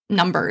random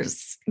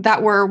numbers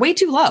that were way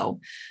too low.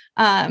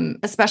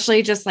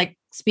 Especially just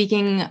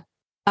speaking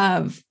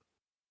of,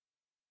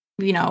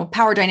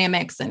 power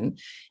dynamics and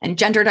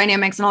gender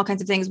dynamics and all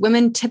kinds of things.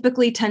 Women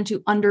typically tend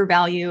to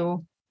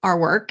undervalue our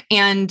work,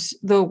 and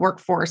the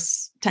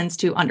workforce tends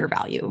to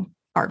undervalue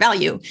our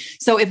value.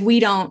 So if we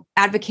don't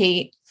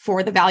advocate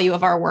for the value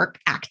of our work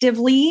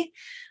actively,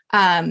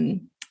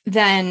 then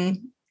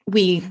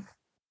we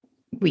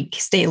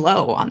stay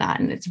low on that.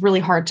 And it's really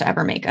hard to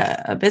ever make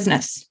a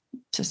business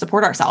to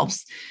support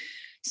ourselves.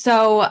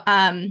 So,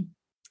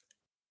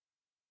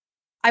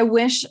 I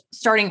wish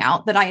starting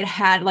out that I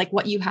had like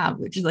what you have,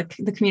 which is like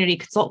the Community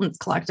Consultants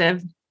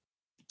Collective,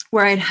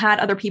 where I'd had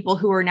other people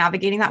who were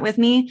navigating that with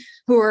me,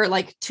 who were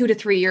like 2 to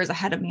 3 years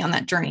ahead of me on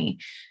that journey.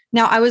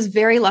 Now, I was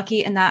very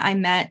lucky in that I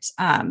met,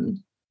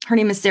 her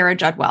name is Sarah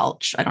Judd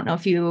Welch. I don't know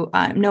if you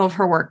know of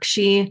her work.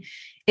 She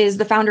is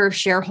the founder of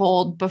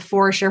Sharehold.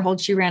 Before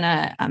Sharehold, she ran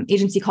a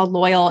agency called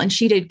Loyal, and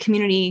she did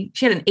community.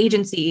 She had an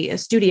agency, a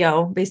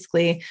studio,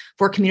 basically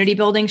for community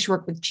building. She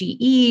worked with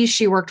GE.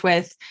 She worked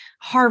with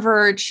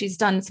Harvard. She's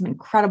done some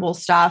incredible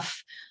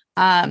stuff.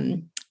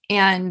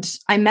 And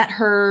I met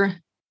her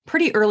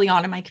pretty early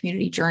on in my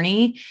community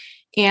journey,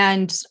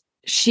 and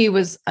she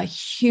was a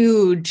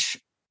huge,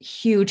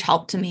 huge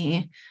help to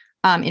me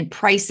in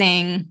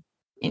pricing,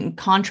 in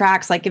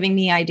contracts, like giving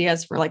me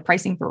ideas for like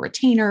pricing for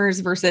retainers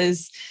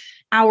versus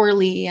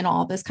hourly and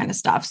all this kind of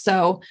stuff.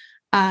 So,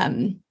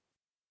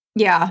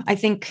 yeah, I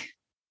think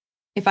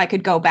if I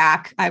could go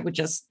back, I would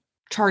just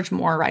charge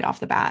more right off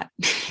the bat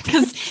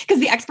because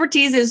the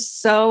expertise is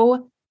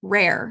so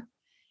rare.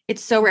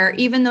 It's so rare.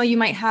 Even though you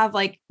might have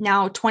like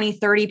now 20,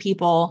 30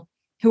 people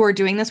who are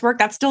doing this work,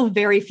 that's still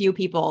very few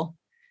people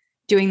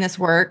doing this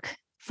work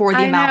for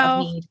the amount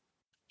of need.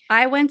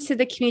 I went to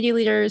the Community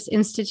Leaders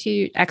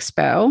Institute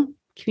Expo.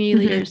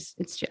 Community Leaders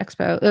Institute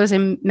Expo. It was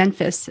in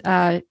Memphis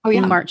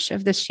in March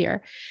of this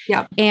year.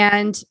 Yeah.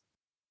 And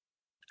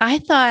I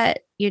thought,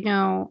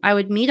 I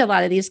would meet a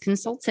lot of these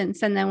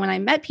consultants. And then when I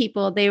met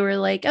people, they were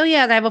like, oh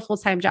yeah, I have a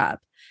full-time job.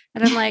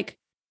 And I'm like,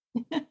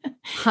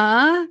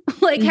 huh?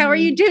 Like, how are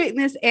you doing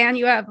this? And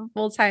you have a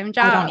full-time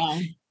job. I don't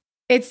know.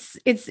 It's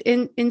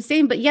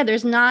insane. But yeah,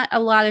 there's not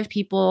a lot of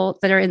people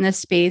that are in this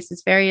space.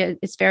 It's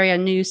very a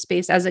new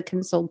space as a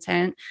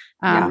consultant.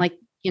 Like,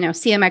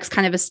 CMX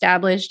kind of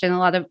established, and a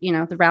lot of, the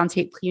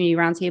community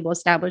roundtable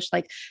established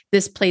like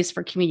this place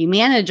for community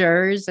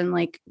managers and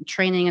like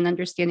training and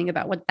understanding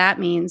about what that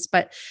means.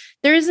 But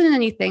there isn't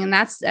anything. And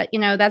that's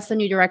the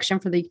new direction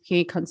for the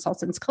Community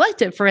Consultants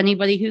Collective for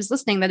anybody who's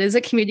listening that is a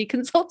community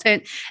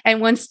consultant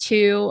and wants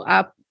to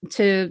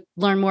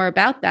learn more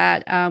about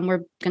that.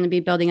 We're going to be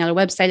building out a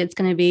website. It's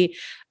going to be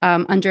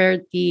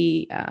under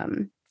the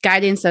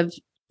guidance of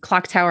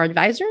Clock Tower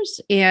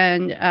Advisors,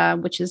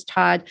 and which is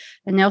Todd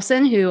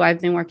Nelson, who I've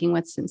been working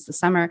with since the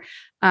summer.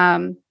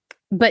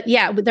 But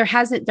yeah,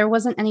 there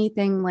wasn't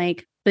anything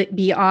like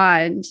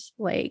beyond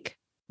like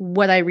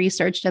what I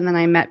researched, and then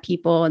I met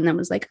people, and then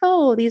was like,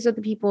 oh, these are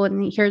the people,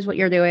 and here's what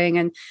you're doing,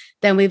 and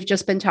then we've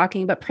just been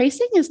talking. But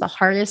pricing is the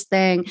hardest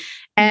thing,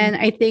 and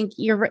I think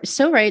you're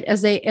so right.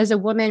 As a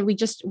woman, we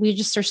just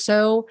are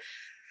so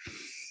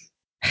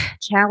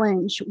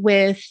challenged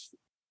with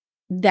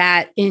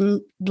that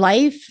in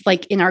life,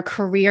 like in our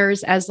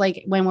careers, as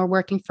like when we're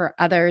working for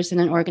others in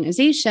an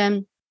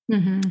organization.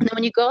 And then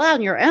when you go out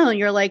on your own,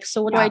 you're like,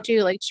 so what do I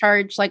do? Like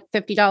charge like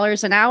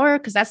 $50 an hour?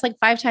 Cause that's like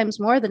 5 times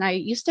more than I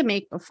used to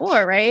make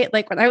before. Right.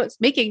 Like when I was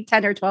making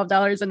 $10 or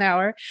 $12 an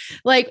hour,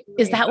 like,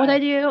 is that what I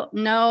do?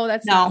 No,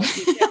 that's not what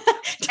you do.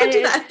 Don't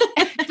do that.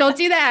 Don't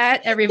do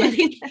that,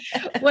 everybody.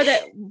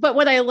 But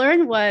what I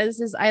learned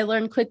is I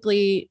learned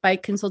quickly by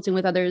consulting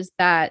with others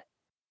that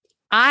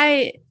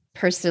I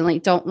personally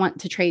don't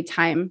want to trade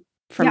time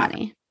for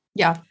money.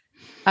 Yeah.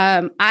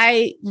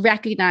 I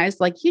recognize,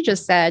 like you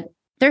just said,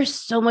 there's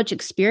so much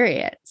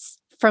experience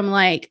from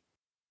like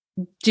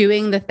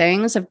doing the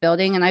things of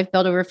building, and I've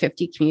built over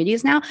 50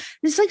 communities now.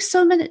 There's like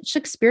so much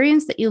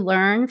experience that you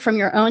learn from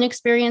your own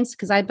experience,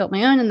 because I built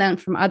my own, and then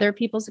from other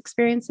people's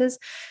experiences,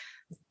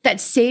 that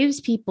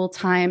saves people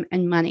time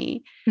and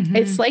money.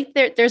 It's like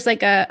there's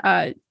like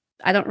I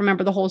don't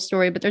remember the whole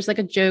story, but there's like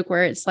a joke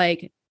where it's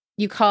like,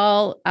 you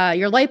call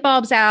your light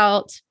bulb's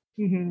out,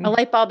 a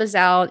light bulb is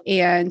out,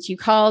 and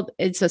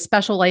it's a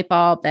special light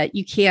bulb that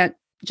you can't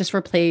just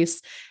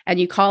replace. And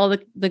you call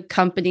the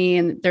company,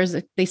 and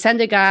they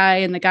send a guy,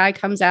 and the guy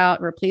comes out,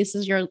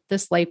 replaces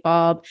this light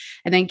bulb,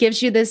 and then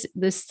gives you this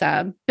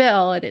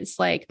bill. And it's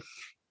like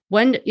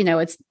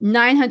it's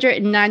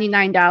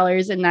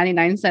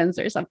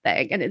 $999.99 or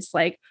something. And it's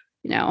like,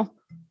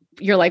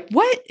 you're like,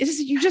 what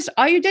is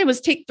all you did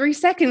was take 3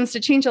 seconds to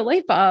change a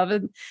light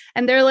bulb.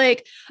 And they're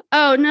like,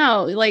 oh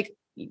no, like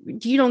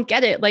you don't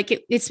get it.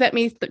 Like it spent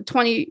me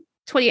 20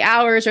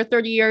 hours or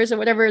 30 years or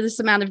whatever,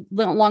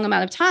 long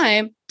amount of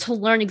time to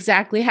learn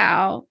exactly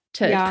how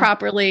to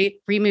properly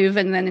remove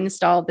and then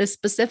install this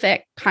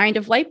specific kind kind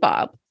of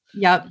bulb.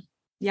 Yep.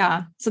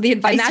 Yeah. So the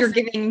advice you're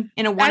giving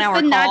in a 1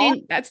 hour call.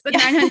 That's the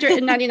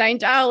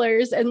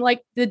 $999 and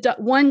like the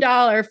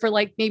 $1 for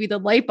like maybe the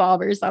light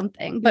bulb or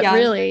something. But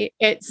really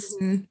it's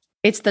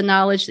the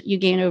knowledge that you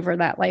gain over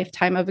that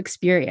lifetime of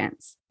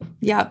experience.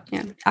 Yep.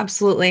 Yeah,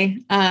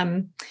 absolutely.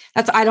 I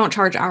don't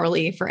charge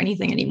hourly for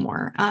anything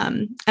anymore.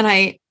 And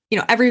I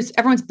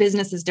everyone's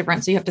business is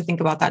different. So you have to think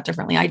about that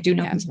differently. I do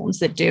know consultants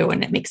that do,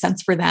 and it makes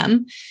sense for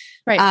them.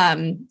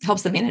 Right.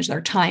 Helps them manage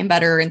their time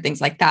better and things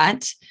like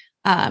that.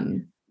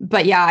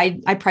 But yeah,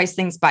 I price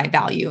things by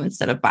value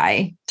instead of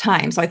by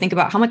time. So I think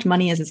about how much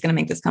money is this going to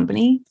make this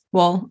company?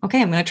 Well,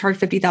 okay, I'm going to charge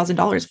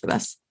 $50,000 for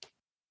this.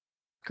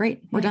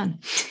 Great. We're done.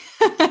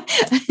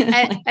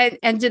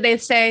 and did they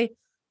say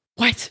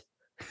what?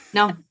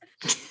 No,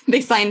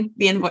 they sign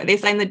the invoice, they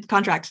sign the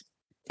contract,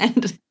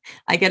 and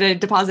I get a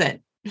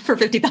deposit for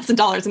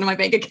 $50,000 into my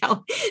bank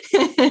account.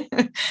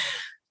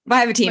 But I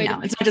have a team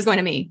now. It's not just going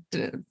to me.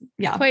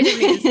 Yeah. Quite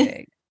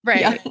amazing.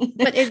 Right. Yeah.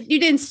 But you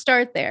didn't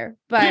start there,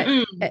 but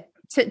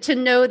to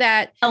know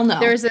that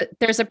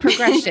there's a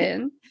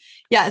progression.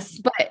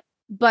 Yes.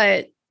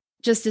 But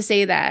just to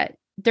say that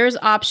there's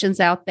options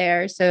out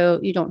there. So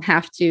you don't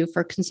have to,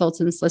 for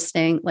consultants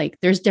listening, like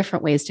there's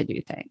different ways to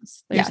do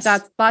things. There's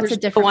lots of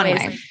different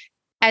ways.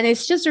 And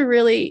it's just a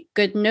really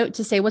good note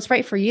to say what's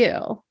right for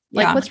you.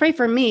 Like what's right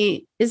for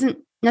me isn't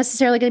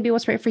necessarily going to be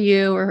what's right for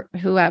you or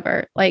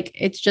whoever. Like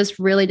it's just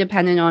really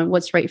dependent on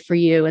what's right for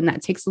you. And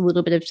that takes a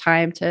little bit of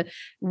time to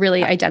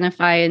really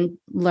identify and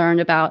learn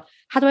about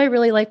how do I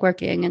really like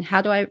working and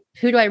who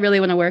do I really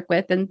want to work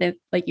with? And then,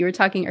 like you were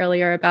talking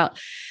earlier about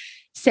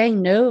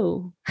saying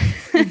no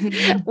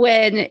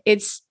when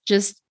it's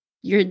just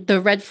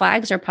the red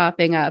flags are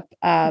popping up.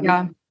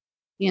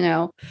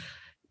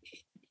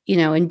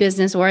 In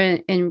business or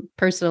in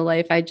personal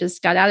life. I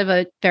just got out of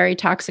a very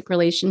toxic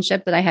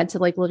relationship that I had to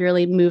like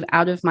literally move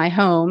out of my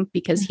home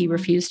because he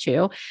refused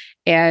to.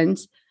 And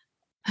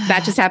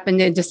that just happened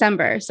in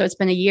December. So it's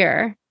been a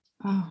year.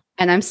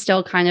 And I'm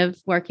still kind of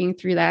working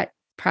through that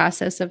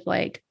process of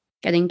like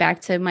getting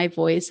back to my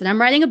voice. And I'm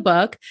writing a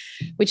book,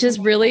 which is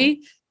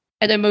really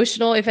an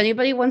emotional, if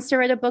anybody wants to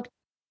write a book,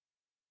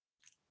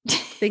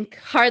 think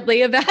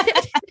hardly about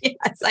it.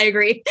 Yes, I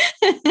agree.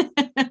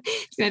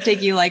 It's going to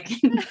take you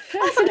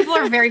some people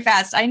are very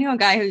fast. I knew a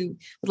guy who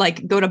would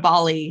like go to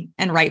Bali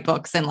and write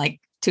books in like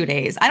 2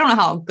 days. I don't know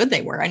how good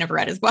they were. I never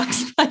read his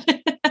books, but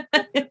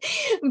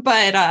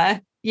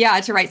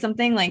to write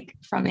something like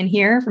from in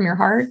here, from your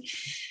heart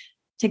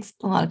takes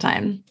a lot of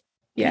time.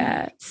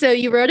 Yeah. So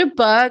you wrote a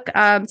book.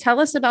 Tell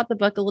us about the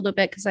book a little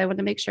bit, because I want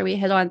to make sure we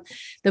hit on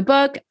the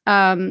book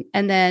and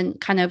then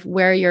kind of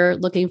where you're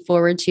looking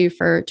forward to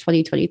for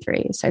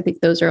 2023. So I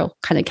think those will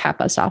kind of cap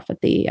us off with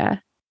the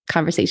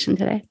conversation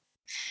today.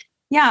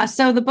 Yeah.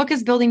 So the book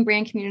is Building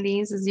Brand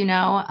Communities, as you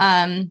know,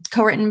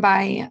 co-written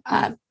by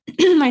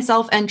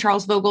myself and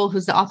Charles Vogel,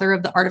 who's the author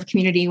of The Art of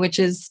Community, which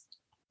is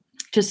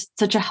just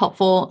such a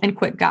helpful and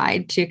quick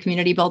guide to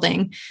community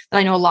building that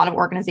I know a lot of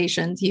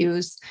organizations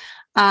use.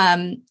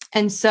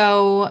 And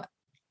so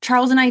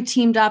Charles and I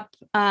teamed up,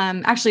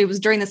 actually it was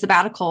during the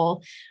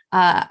sabbatical,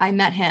 I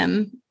met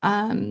him,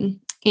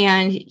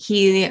 and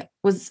he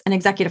was an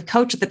executive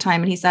coach at the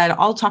time. And he said,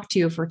 I'll talk to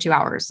you for 2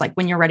 hours, like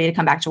when you're ready to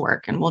come back to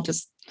work, and we'll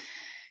just,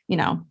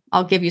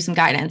 I'll give you some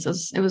guidance.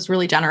 It was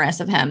really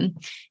generous of him.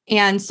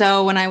 And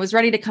so when I was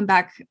ready to come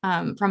back,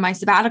 from my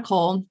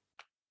sabbatical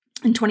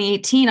in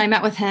 2018, I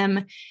met with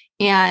him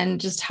and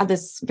just had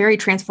this very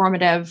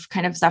transformative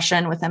kind of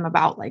session with him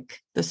about like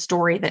the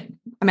story that,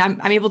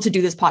 I'm able to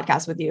do this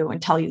podcast with you and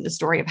tell you the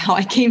story of how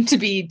I came to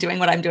be doing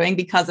what I'm doing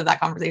because of that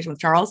conversation with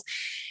Charles.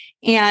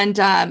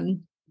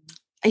 And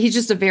he's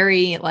just a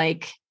very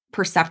like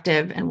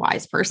perceptive and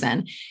wise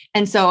person.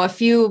 And so a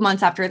few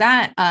months after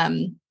that,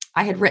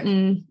 I had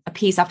written a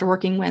piece after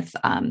working with,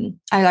 I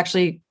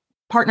actually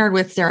partnered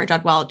with Sarah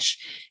Judd Welch,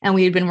 and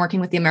we had been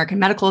working with the American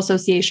Medical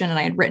Association, and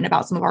I had written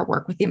about some of our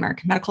work with the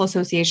American Medical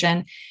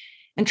Association.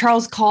 And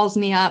Charles calls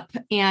me up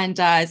and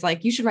is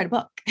like, you should write a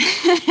book.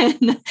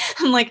 And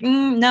I'm like,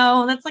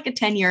 no, that's like a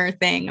 10-year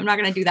thing. I'm not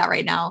going to do that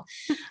right now.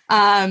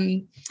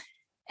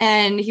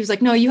 And he was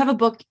like, no, you have a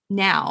book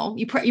now.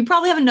 You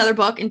probably have another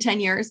book in 10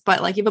 years,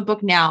 but like you have a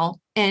book now.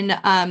 And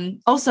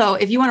also,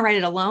 if you want to write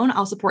it alone,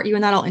 I'll support you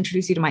in that. I'll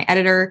introduce you to my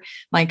editor.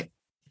 Like,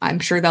 I'm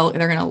sure they're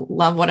going to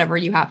love whatever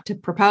you have to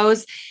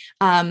propose.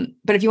 But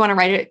if you want to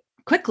write it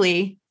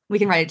quickly, we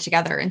can write it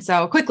together. And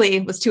so quickly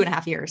was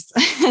 2.5 years,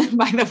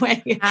 by the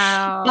way.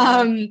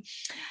 Wow.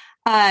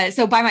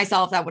 So by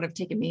myself, that would have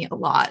taken me a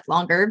lot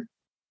longer.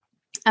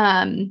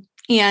 So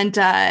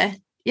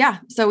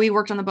we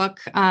worked on the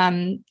book.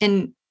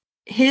 And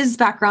his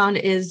background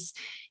is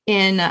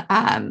in,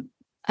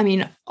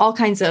 all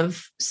kinds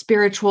of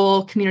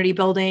spiritual community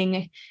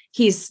building.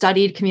 He's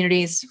studied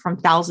communities from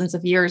thousands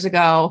of years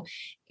ago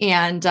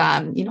and,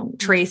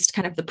 traced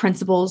kind of the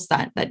principles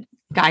that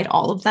guide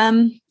all of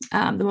them,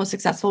 the most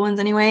successful ones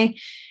anyway.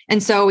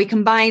 And so we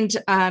combined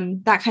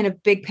that kind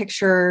of big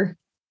picture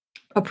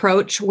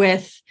approach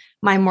with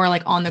my more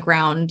like on the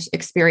ground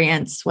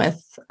experience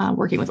with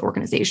working with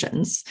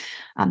organizations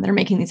that are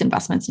making these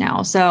investments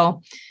now.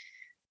 So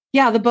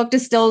the book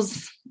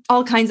distills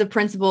all kinds of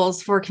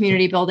principles for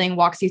community building,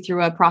 walks you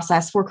through a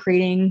process for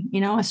creating,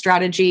 a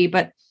strategy,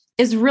 but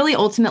is really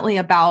ultimately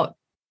about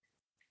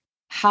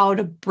how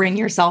to bring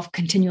yourself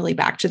continually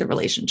back to the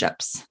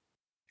relationships.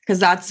 Because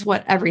that's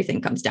what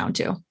everything comes down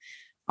to,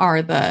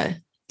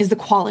 is the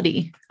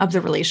quality of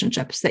the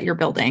relationships that you're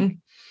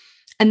building.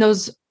 And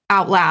those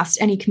outlast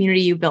any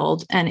community you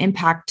build and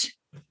impact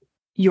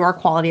your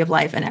quality of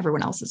life and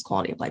everyone else's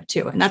quality of life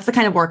too. And that's the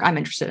kind of work I'm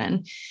interested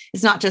in.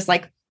 It's not just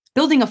like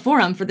building a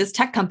forum for this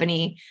tech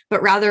company,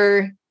 but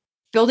rather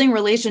building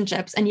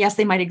relationships. And yes,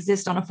 they might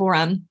exist on a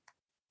forum,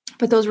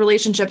 but those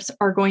relationships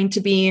are going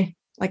to be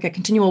like a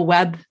continual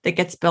web that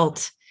gets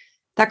built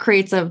that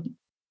creates a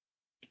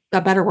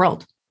better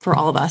world for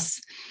all of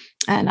us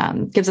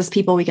and gives us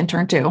people we can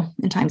turn to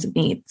in times of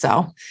need.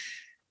 So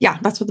yeah,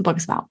 that's what the book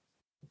is about.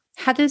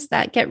 How does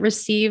that get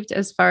received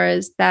as far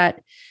as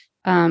that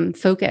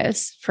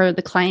focus for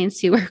the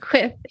clients you work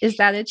with? Is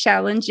that a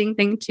challenging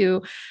thing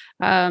to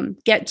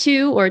get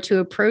to or to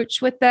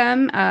approach with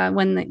them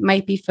when it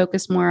might be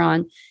focused more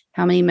on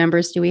how many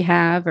members do we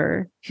have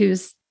or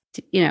who's,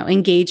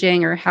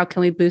 engaging or how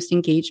can we boost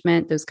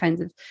engagement? Those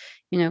kinds of,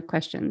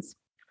 questions.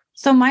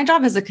 So my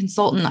job as a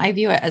consultant, I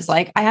view it as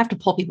like, I have to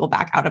pull people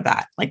back out of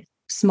that, like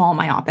small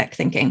myopic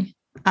thinking.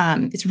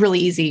 It's really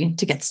easy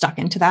to get stuck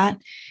into that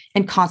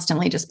and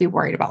constantly just be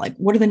worried about like,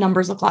 what do the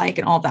numbers look like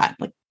and all that.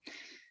 Like,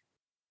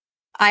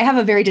 I have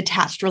a very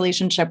detached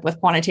relationship with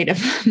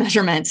quantitative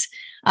measurement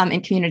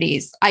in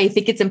communities. I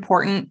think it's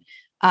important.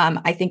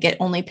 I think it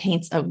only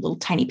paints a little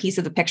tiny piece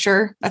of the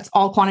picture. That's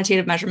all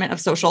quantitative measurement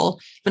of social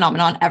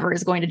phenomenon ever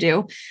is going to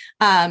do.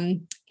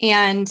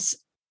 And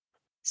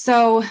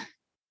so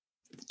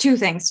two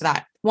things to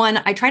that. One,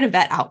 I try to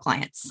vet out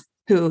clients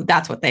who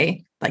that's what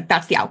they like,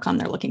 that's the outcome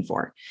they're looking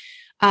for.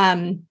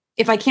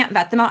 If I can't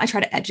vet them out, I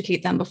try to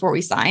educate them before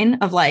we sign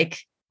of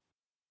like,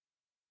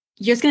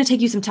 it's going to take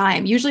you some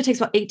time. Usually takes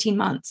about 18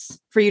 months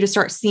for you to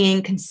start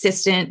seeing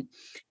consistent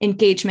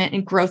engagement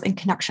and growth and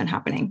connection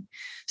happening.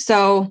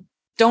 So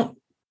don't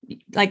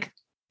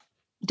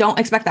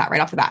expect that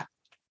right off the bat.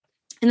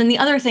 And then the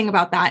other thing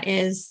about that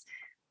is,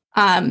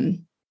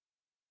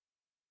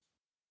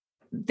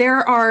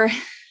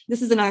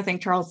 this is another thing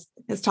Charles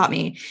has taught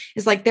me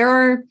is like, there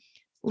are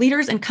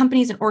leaders and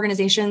companies and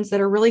organizations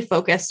that are really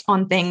focused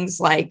on things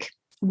like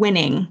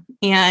winning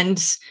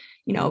and,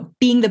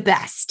 being the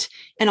best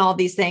and all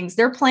these things.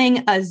 They're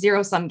playing a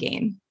zero-sum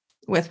game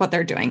with what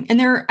they're doing. And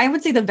I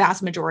would say the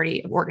vast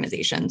majority of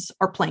organizations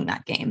are playing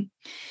that game.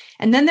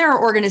 And then there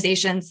are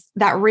organizations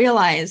that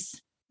realize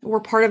we're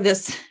part of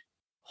this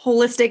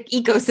holistic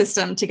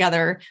ecosystem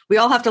together. We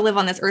all have to live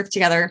on this earth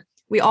together.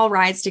 We all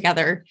rise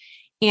together.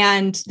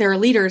 And there are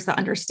leaders that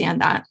understand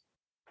that.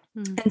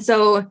 And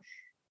so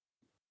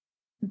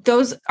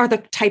those are the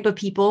type of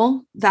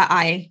people that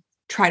I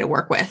try to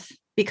work with,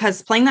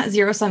 because playing that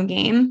zero-sum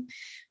game,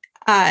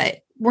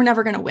 we're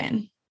never going to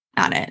win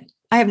at it.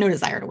 I have no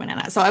desire to win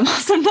at it. So I'm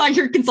also not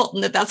your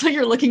consultant if that's what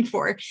you're looking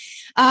for.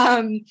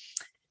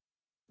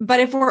 But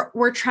if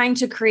we're trying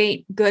to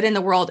create good in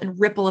the world and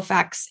ripple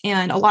effects,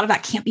 and a lot of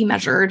that can't be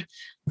measured,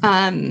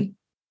 then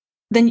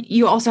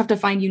you also have to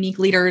find unique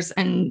leaders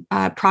and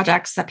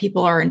projects that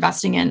people are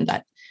investing in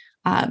that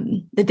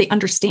they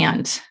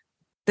understand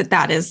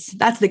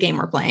that's the game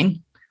we're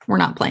playing. We're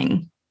not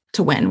playing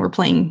to win. We're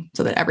playing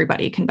so that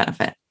everybody can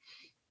benefit.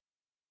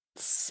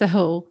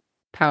 So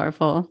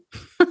powerful.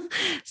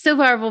 So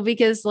powerful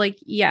because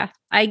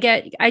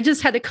I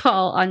just had a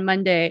call on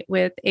Monday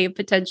with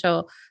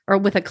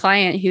with a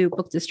client who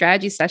booked a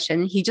strategy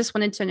session. He just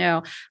wanted to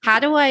know, how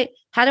do I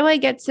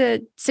get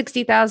to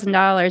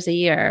 $60,000 a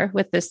year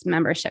with this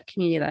membership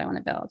community that I want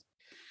to build?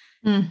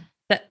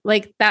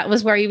 That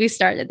was where we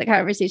started the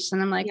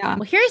conversation. I'm like,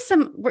 well,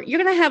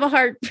 you're going to have a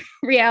hard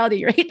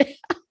reality right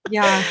now.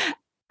 Yeah.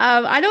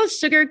 I don't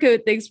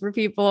sugarcoat things for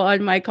people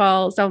on my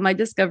calls, on my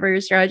discovery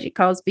strategy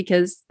calls,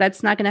 because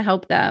that's not going to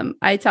help them.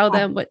 I tell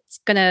them what's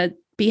going to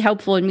be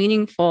helpful and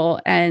meaningful.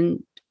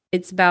 And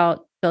it's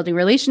about building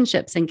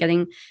relationships and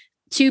getting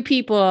two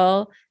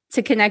people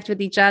to connect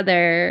with each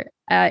other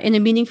in a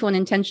meaningful and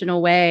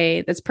intentional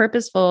way that's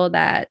purposeful,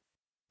 that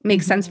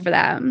makes sense for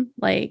them,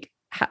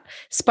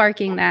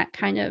 sparking that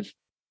kind of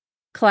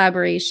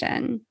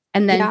collaboration,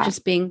 and then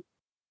just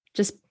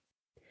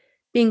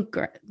being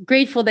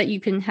grateful that you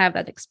can have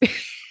that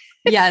experience.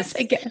 Yes.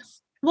 I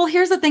guess. Well,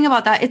 here's the thing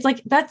about that. It's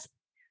like, that's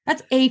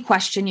a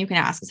question you can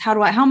ask is how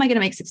am I going to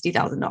make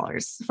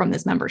 $60,000 from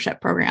this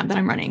membership program that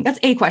I'm running? That's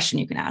a question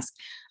you can ask.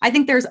 I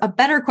think there's a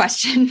better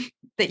question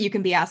that you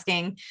can be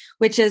asking,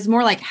 which is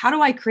more like, how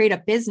do I create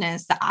a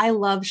business that I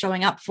love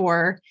showing up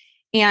for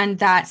and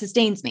that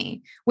sustains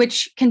me,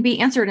 which can be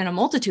answered in a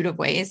multitude of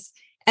ways.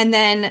 And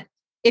then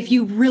if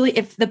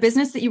the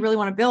business that you really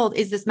want to build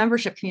is this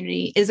membership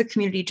community, is a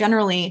community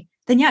generally,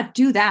 then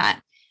do that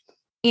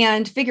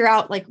and figure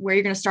out where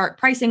you're going to start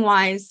pricing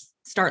wise,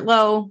 start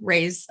low,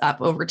 raise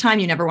up over time.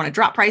 You never want to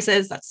drop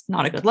prices. That's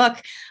not a good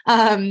look.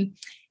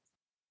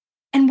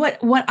 And what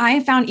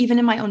I found even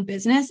in my own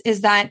business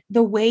is that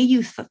the way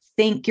you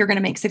think you're going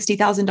to make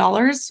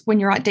 $60,000 when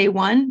you're at day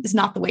one is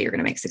not the way you're going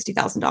to make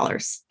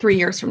 $60,000 3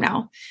 years from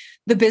now.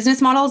 The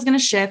business model is going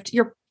to shift.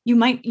 You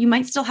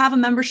might still have a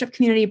membership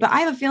community, but I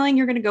have a feeling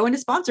you're going to go into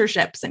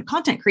sponsorships and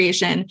content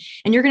creation,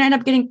 and you're going to end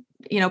up getting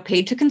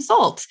paid to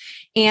consult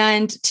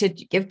and to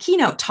give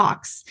keynote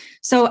talks.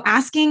 So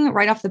asking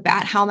right off the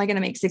bat, how am I going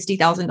to make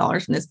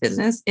 $60,000 from this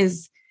business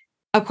is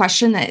a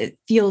question that it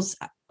feels,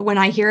 when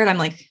I hear it, I'm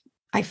like,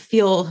 I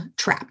feel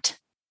trapped.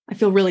 I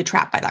feel really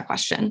trapped by that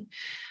question.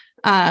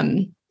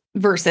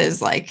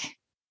 Versus like,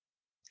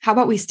 how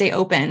about we stay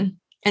open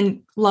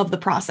and love the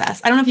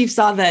process? I don't know if you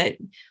saw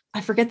I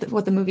forget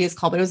what the movie is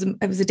called, but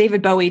it was a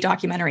David Bowie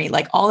documentary,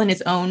 like all in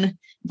his own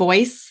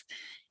voice.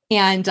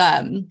 And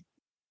it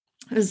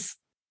was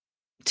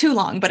too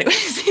long, but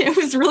it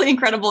was really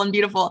incredible and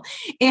beautiful.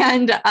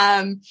 And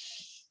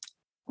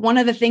one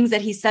of the things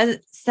that he said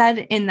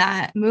in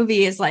that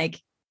movie is like,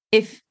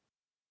 if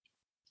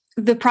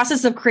the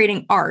process of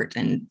creating art,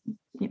 and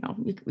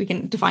we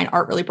can define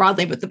art really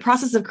broadly, but the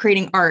process of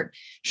creating art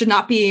should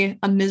not be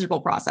a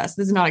miserable process.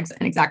 This is not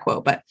an exact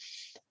quote, but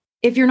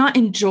if you're not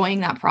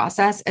enjoying that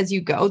process as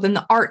you go, then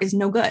the art is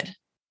no good.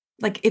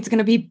 Like it's going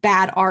to be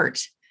bad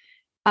art.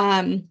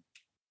 And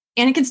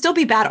it can still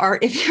be bad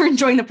art if you're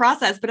enjoying the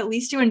process, but at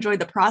least you enjoy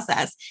the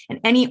process.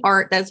 And any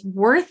art that's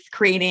worth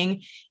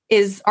creating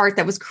is art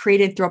that was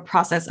created through a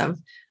process of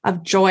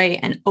joy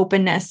and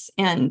openness.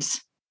 And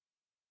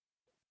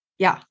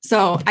yeah,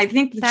 so I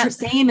think the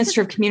same is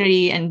true of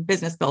community and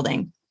business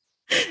building.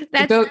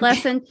 That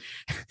lesson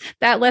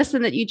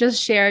that you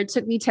just shared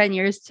took me 10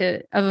 years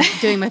of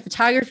doing my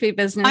photography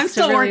business. I'm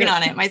still working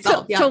on it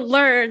myself. To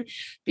learn,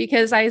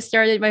 because I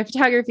started my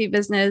photography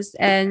business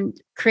and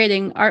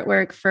creating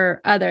artwork for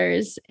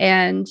others,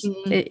 and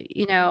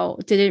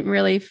didn't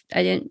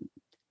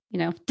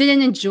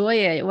enjoy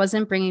it. It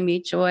wasn't bringing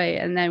me joy.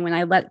 And then when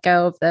I let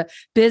go of the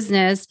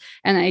business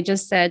and I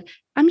just said,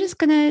 I'm just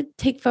going to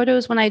take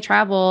photos when I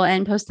travel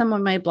and post them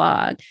on my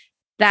blog.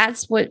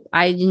 That's what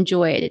I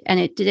enjoyed. And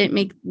it didn't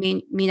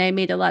mean I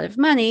made a lot of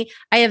money.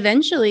 I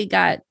eventually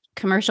got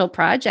commercial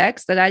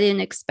projects that I didn't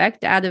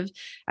expect my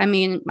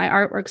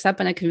artwork's up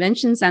in a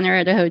convention center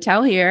at a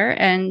hotel here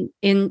and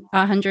in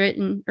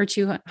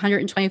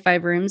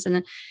 125 rooms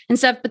and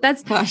stuff. But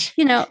that's,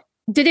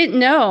 didn't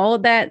know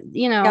that,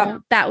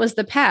 that was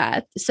the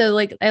path. So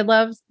like, I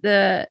love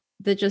the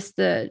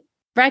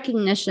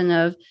recognition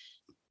of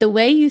the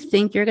way you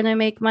think you're going to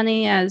make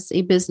money as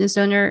a business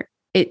owner.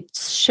 It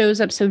shows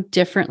up so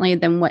differently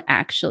than what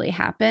actually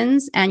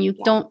happens. And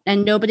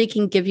and nobody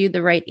can give you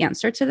the right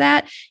answer to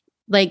that.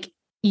 Like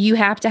you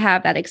have to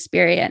have that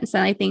experience.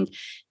 And I think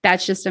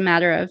that's just a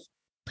matter of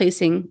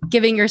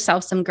giving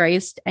yourself some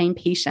grace and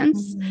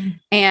patience,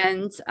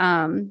 and,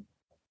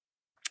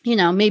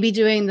 maybe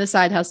doing the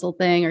side hustle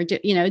thing, or,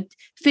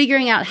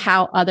 figuring out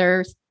how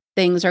other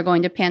things are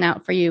going to pan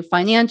out for you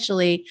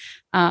financially,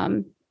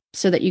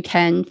 so that you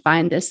can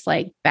find this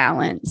like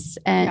balance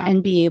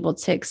and be able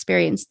to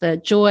experience the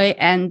joy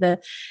and then,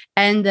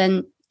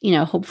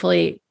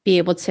 hopefully be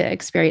able to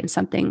experience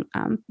something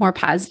more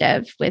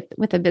positive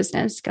with a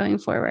business going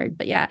forward.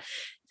 But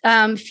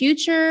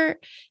future.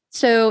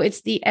 So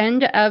it's the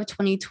end of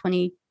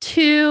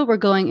 2022. We're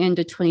going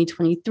into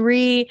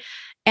 2023.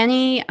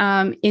 Any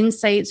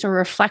insights or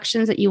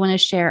reflections that you want to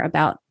share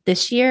about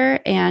this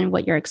year and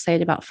what you're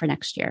excited about for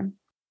next year?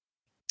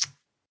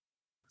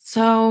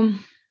 So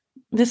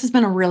this has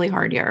been a really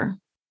hard year.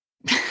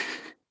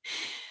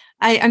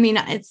 I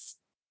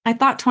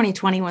thought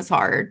 2020 was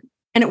hard,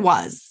 and it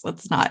was.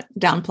 Let's not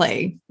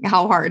downplay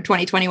how hard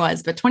 2020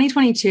 was, but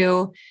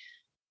 2022,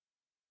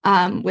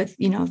 with,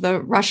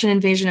 the Russian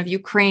invasion of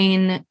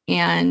Ukraine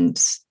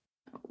and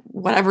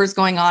whatever's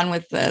going on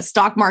with the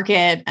stock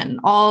market and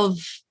all of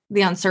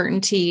the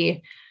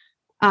uncertainty,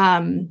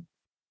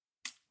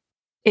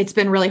 it's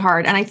been really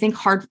hard. And I think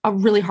a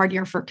really hard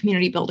year for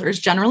community builders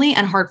generally,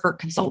 and hard for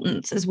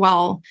consultants as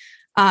well.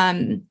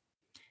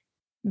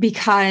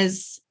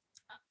 Because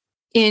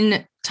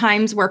in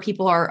times where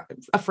people are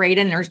afraid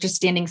and are just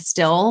standing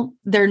still,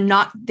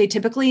 they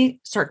typically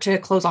start to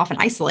close off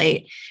and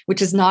isolate,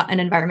 which is not an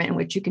environment in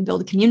which you can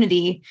build a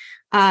community.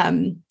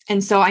 And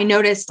so I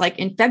noticed, like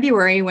in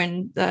February,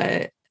 when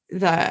the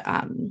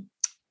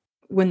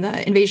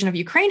invasion of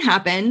Ukraine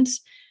happened,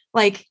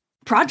 like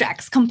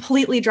projects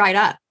completely dried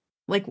up.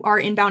 Like our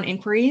inbound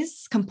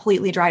inquiries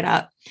completely dried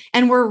up,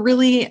 and we're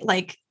really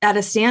like at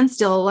a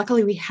standstill.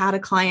 Luckily, we had a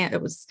client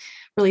that was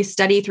really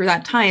steady through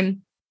that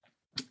time.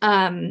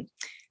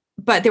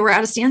 But they were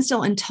at a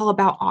standstill until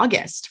about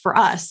August for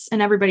us,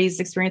 and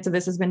everybody's experience of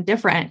this has been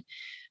different.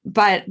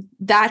 But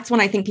that's when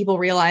I think people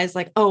realize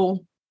like,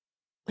 oh,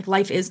 like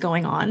life is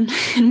going on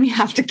and we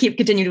have to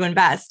continue to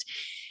invest.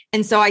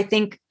 And so I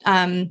think,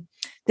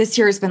 this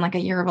year has been like a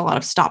year of a lot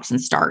of stops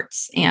and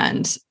starts,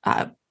 and,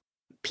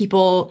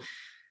 people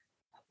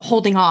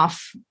holding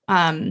off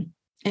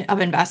of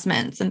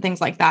investments and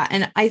things like that.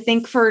 And I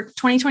think for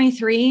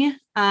 2023,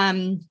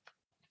 I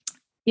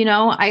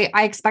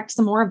expect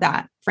some more of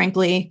that,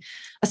 frankly,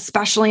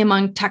 especially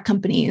among tech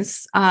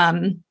companies.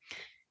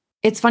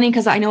 It's funny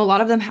because I know a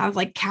lot of them have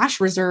like cash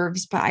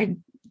reserves, but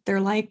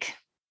they're like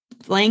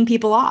laying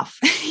people off.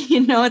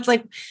 It's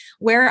like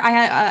where I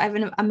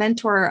have a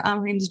mentor,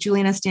 her name is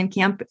Juliana Stan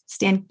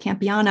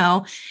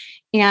Campiano.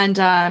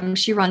 And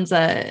she runs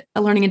a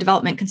learning and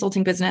development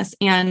consulting business.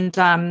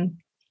 And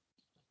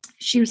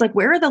she was like,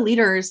 where are the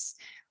leaders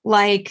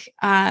like,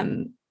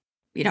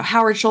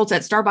 Howard Schultz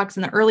at Starbucks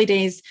in the early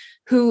days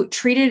who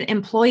treated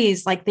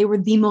employees like they were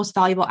the most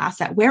valuable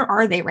asset? Where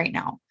are they right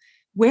now?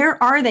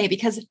 Where are they?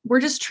 Because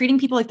we're just treating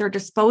people like they're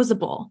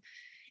disposable.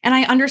 And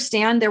I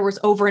understand there was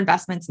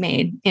overinvestments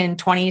made in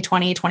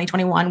 2020,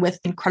 2021 with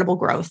incredible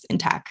growth in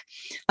tech.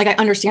 Like I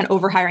understand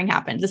overhiring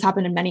happened. This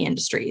happened in many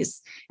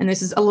industries. And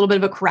this is a little bit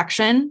of a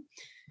correction,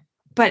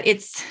 but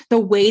it's the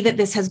way that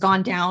this has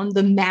gone down,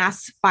 the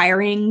mass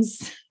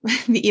firings,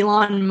 the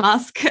Elon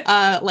Musk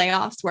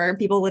layoffs where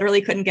people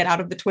literally couldn't get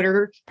out of the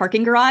Twitter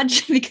parking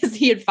garage because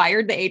he had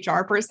fired the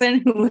HR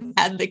person who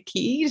had the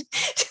key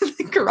to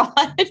the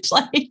garage.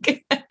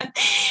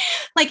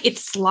 Like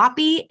it's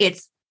sloppy.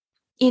 It's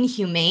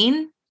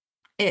inhumane.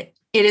 It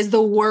is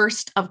the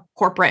worst of the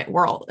corporate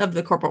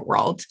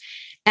world.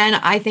 And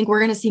I think we're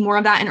going to see more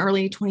of that in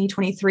early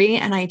 2023.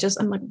 And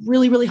I'm like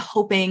really, really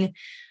hoping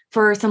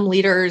for some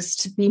leaders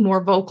to be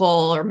more vocal,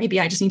 or maybe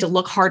I just need to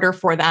look harder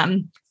for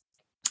them,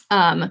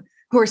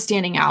 who are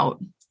standing out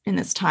in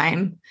this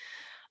time.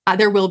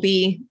 There will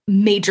be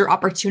major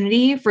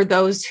opportunity for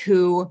those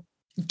who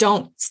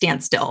don't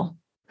stand still,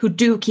 who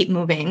do keep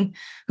moving,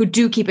 who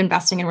do keep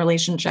investing in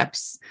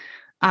relationships.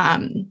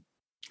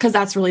 Because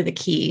that's really the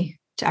key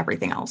to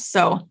everything else.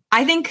 So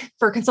I think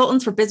for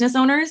consultants, for business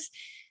owners,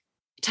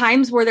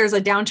 times where there's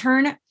a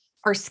downturn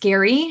are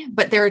scary,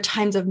 but there are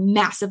times of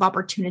massive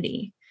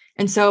opportunity.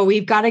 And so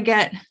we've got to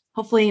get,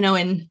 hopefully,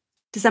 in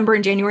December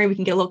and January, we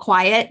can get a little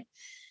quiet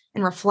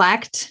and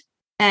reflect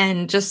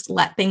and just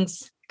let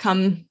things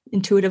come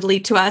intuitively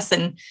to us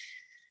and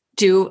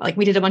do, like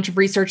we did a bunch of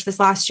research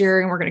this last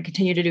year, and we're going to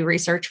continue to do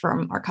research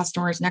from our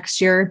customers next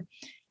year.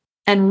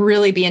 And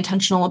really be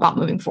intentional about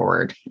moving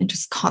forward and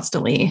just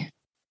constantly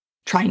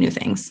try new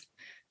things.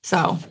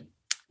 So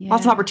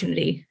lots of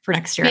opportunity for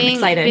next year. I'm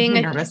excited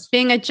and nervous.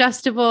 Being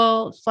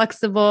adjustable,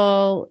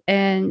 flexible,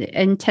 and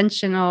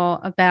intentional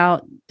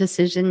about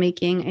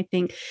decision-making, I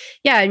think.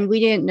 Yeah. And we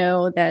didn't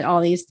know that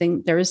all these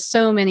things, there was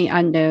so many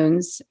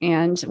unknowns.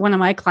 And one of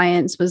my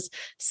clients was,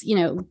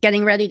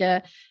 getting ready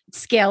to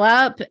scale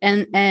up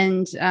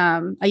and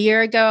a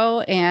year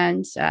ago.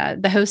 And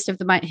the host of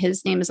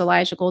his name is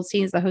Elijah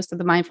Goldstein, is the host of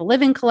the Mindful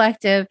Living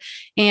Collective.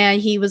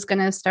 And he was going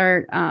to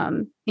start,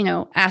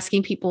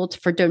 asking people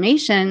for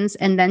donations.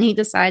 And then he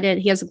decided,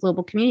 he has a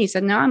global community. He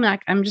said, no, I'm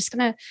not, we're just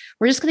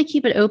going to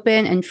keep it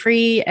open and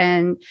free.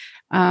 And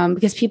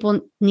because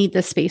people need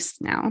this space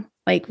now,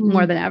 like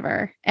more than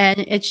ever.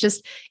 And it's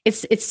just,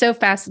 it's so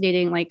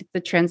fascinating, like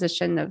the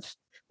transition of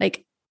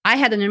like, I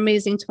had an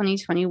amazing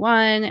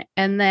 2021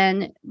 and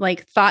then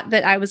like thought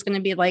that I was going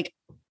to be like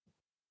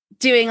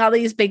doing all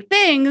these big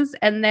things.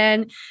 And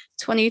then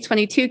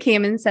 2022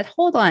 came and said,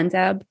 hold on,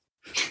 Deb.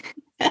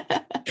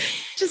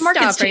 Just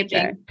market's stop right changing.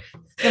 there.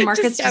 The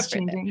market's just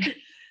changing.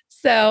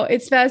 So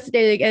it's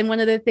fascinating. And one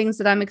of the things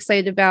that I'm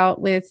excited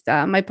about with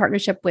my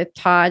partnership with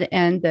Todd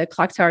and the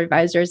Clock Tower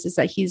Advisors is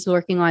that he's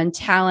working on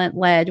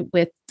talent-led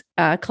with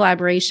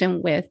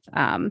collaboration with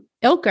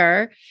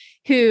Ilker,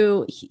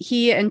 who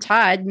he and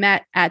Todd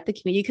met at the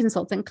Community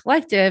Consultant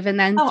Collective. And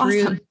then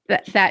through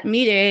that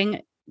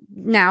meeting,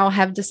 now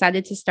have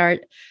decided to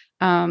start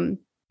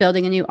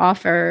building a new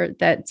offer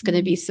that's going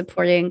to be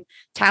supporting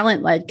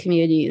talent-led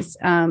communities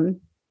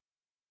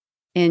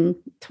in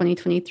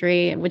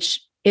 2023,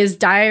 which is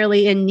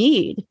direly in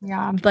need.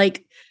 Yeah.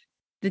 Like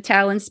the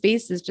talent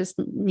space is just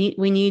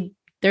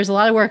there's a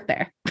lot of work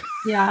there.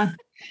 Yeah.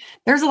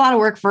 There's a lot of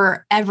work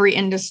for every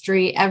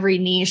industry, every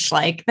niche.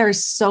 Like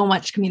there's so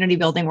much community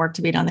building work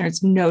to be done.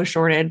 There's no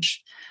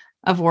shortage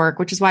of work,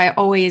 which is why I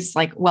always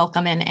like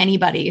welcome in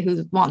anybody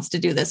who wants to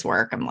do this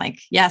work. I'm like,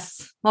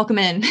 yes, welcome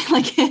in.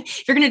 Like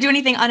if you're going to do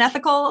anything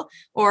unethical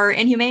or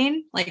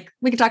inhumane, like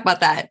we can talk about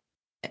that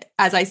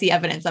as I see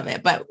evidence of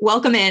it, but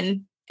welcome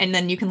in. And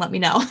then you can let me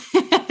know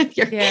if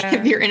you're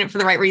in it for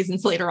the right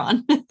reasons later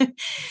on.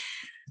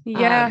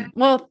 Yeah.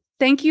 Well,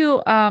 thank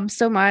you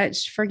so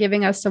much for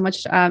giving us so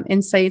much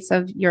insights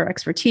of your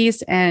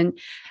expertise, and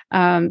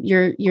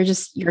your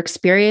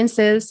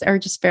experiences are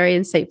just very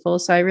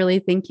insightful. So I really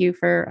thank you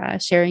for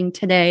sharing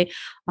today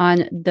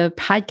on the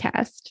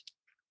podcast.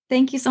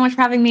 Thank you so much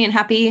for having me, and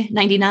happy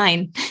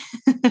 99.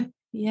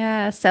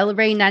 Yeah,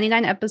 celebrating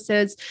 99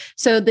 episodes.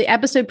 So the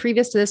episode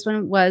previous to this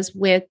one was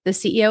with the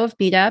CEO of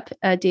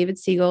Meetup, David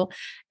Siegel.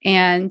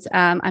 And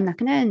I'm not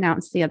going to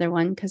announce the other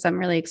one because I'm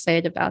really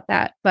excited about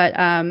that. But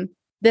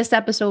this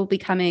episode will be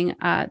coming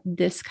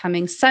this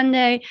coming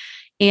Sunday.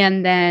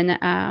 And then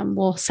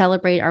we'll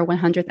celebrate our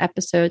 100th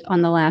episode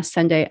on the last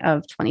Sunday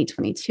of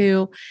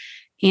 2022.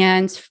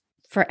 And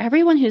for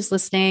everyone who's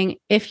listening,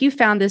 if you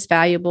found this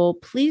valuable,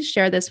 please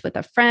share this with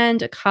a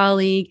friend, a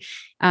colleague.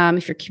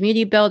 If you're a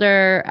community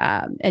builder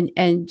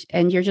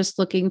and you're just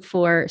looking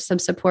for some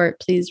support,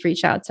 please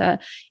reach out to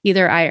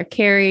either I or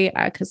Carrie,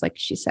 because like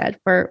she said,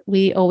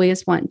 we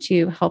always want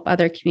to help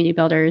other community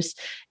builders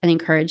and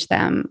encourage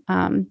them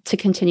to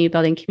continue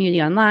building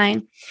community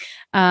online.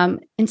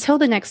 Until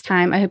the next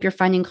time, I hope you're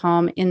finding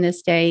calm in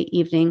this day,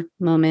 evening,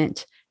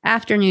 moment,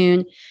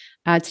 afternoon.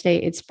 Today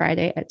it's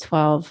Friday at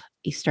 12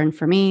 Eastern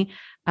for me.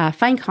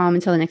 Find calm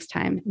until the next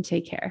time and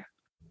take care.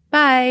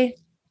 Bye.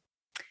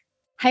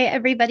 Hi,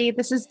 everybody.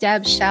 This is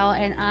Deb Shell,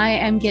 and I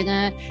am going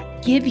to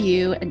give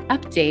you an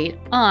update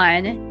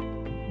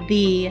on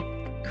the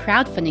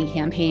crowdfunding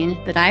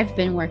campaign that I've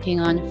been working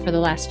on for the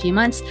last few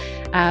months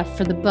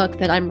for the book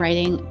that I'm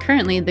writing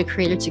currently, the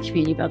Creator to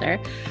Community Builder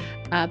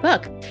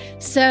book.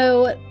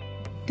 So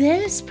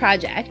this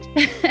project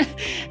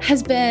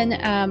has been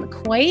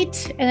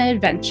quite an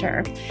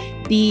adventure.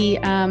 The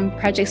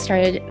project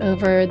started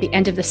over the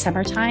end of the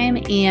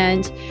summertime,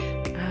 and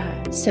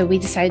so we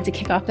decided to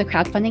kick off the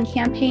crowdfunding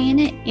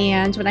campaign.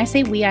 And when I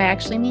say we, I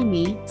actually mean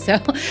me. So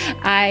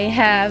I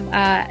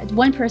have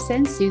one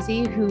person,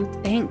 Susie, who,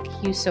 thank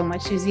you so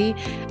much, Susie,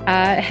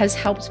 has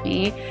helped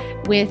me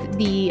with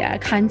the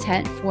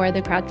content for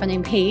the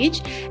crowdfunding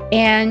page.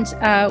 And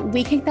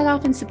we kicked that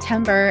off in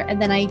September.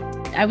 And then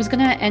I was going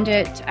to end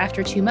it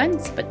after 2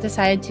 months, but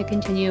decided to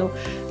continue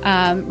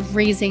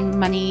raising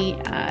money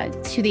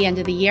to the end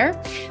of the year.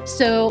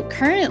 So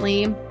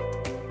currently,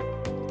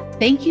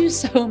 thank you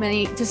so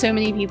many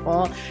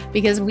people,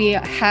 because we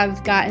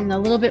have gotten a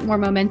little bit more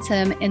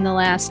momentum in the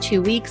last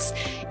 2 weeks,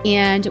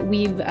 and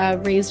we've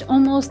raised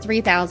almost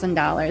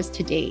 $3,000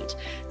 to date.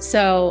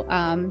 So,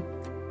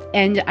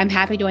 and I'm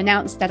happy to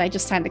announce that I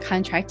just signed the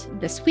contract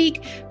this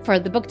week for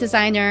the book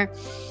designer.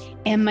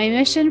 And my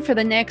mission for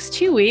the next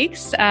 2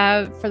 weeks,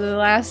 for the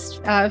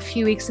last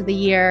few weeks of the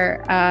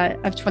year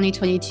of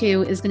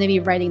 2022, is going to be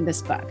writing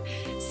this book.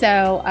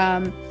 So,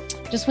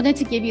 just wanted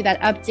to give you that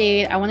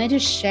update. I wanted to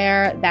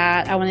share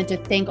that. I wanted to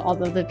thank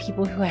all of the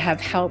people who have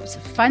helped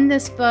fund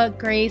this book: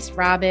 Grace,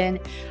 Robin,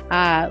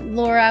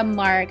 Laura,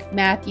 Mark,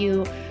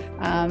 Matthew,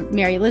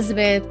 Mary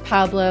Elizabeth,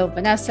 Pablo,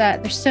 Vanessa.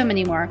 There's so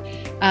many more.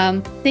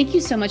 Thank you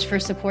so much for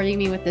supporting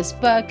me with this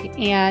book.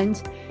 And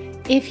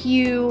if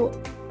you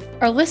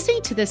are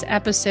listening to this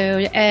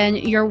episode and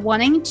you're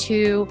wanting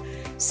to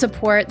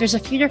support, there's a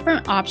few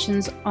different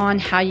options on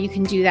how you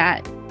can do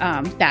that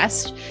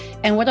best.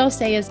 And what I'll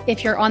say is,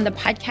 if you're on the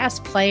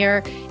podcast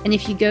player and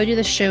if you go to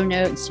the show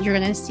notes, you're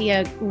going to see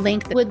a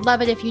link. Would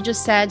love it if you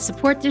just said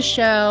support this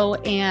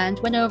show and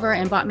went over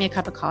and bought me a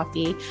cup of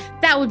coffee.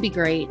 That would be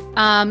great.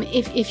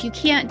 If you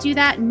can't do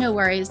that, no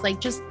worries. Like,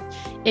 just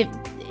if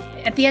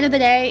at the end of the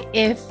day,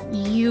 if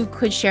you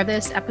could share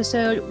this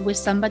episode with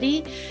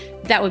somebody,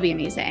 that would be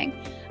amazing.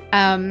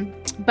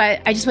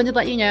 But I just wanted to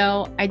let you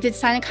know, I did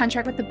sign a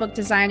contract with the book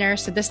designer.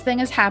 So this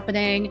thing is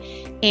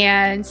happening.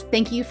 And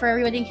thank you for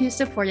everybody who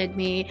supported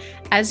me,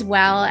 as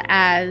well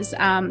as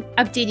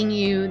updating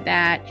you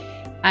that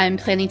I'm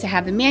planning to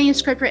have the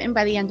manuscript written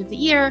by the end of the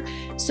year,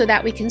 so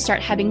that we can start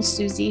having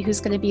Susie,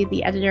 who's going to be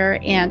the editor.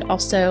 And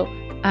also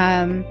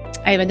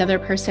I have another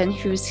person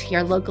who's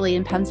here locally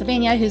in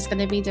Pennsylvania who's going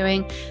to be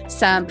doing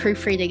some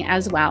proofreading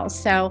as well.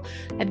 So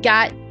I've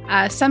got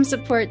some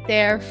support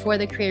there for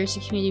the Creators to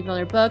Community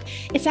Builder book.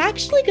 It's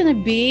actually going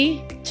to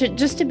be,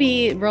 just to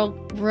be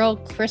real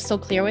crystal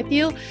clear with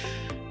you,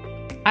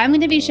 I'm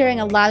going to be sharing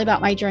a lot about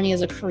my journey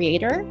as a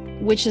creator,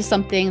 which is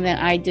something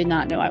that I did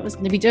not know I was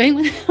going to be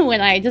doing when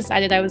I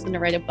decided I was going to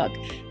write a book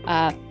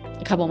a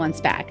couple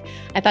months back.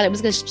 I thought it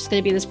was just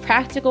going to be this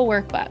practical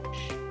workbook.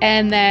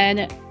 And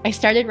then I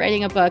started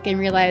writing a book and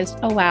realized,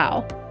 oh,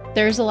 wow,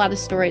 there's a lot of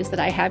stories that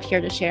I have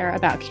here to share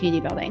about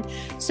community building.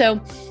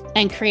 So,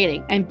 and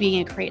creating and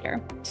being a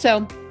creator.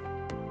 So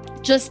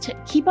just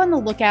keep on the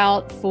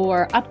lookout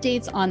for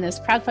updates on this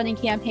crowdfunding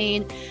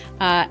campaign.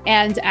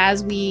 And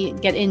as we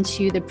get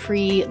into the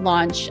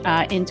pre-launch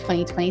in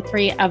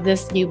 2023 of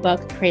this new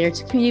book, Creator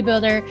to Community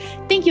Builder.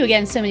 Thank you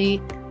again, so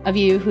many of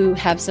you who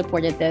have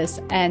supported this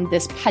and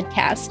this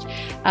podcast.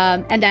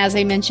 And as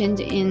I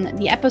mentioned in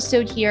the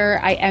episode here,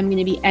 I am going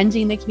to be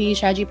ending the Community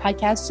Strategy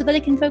podcast so that I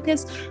can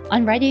focus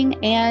on writing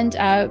and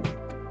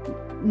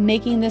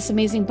making this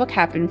amazing book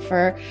happen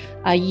for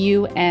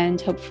you and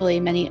hopefully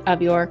many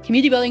of your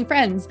community building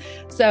friends.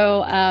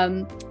 So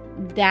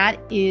that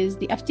is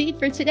the update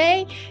for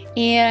today.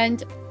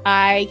 And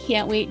I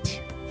can't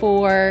wait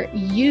for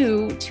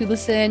you to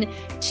listen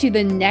to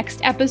the next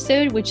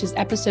episode, which is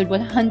episode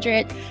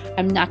 100.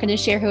 I'm not going to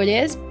share who it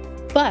is,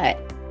 but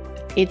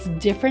it's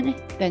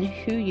different than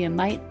who you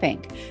might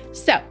think.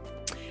 So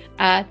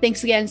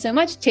thanks again so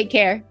much. Take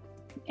care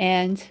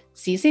and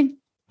see you soon.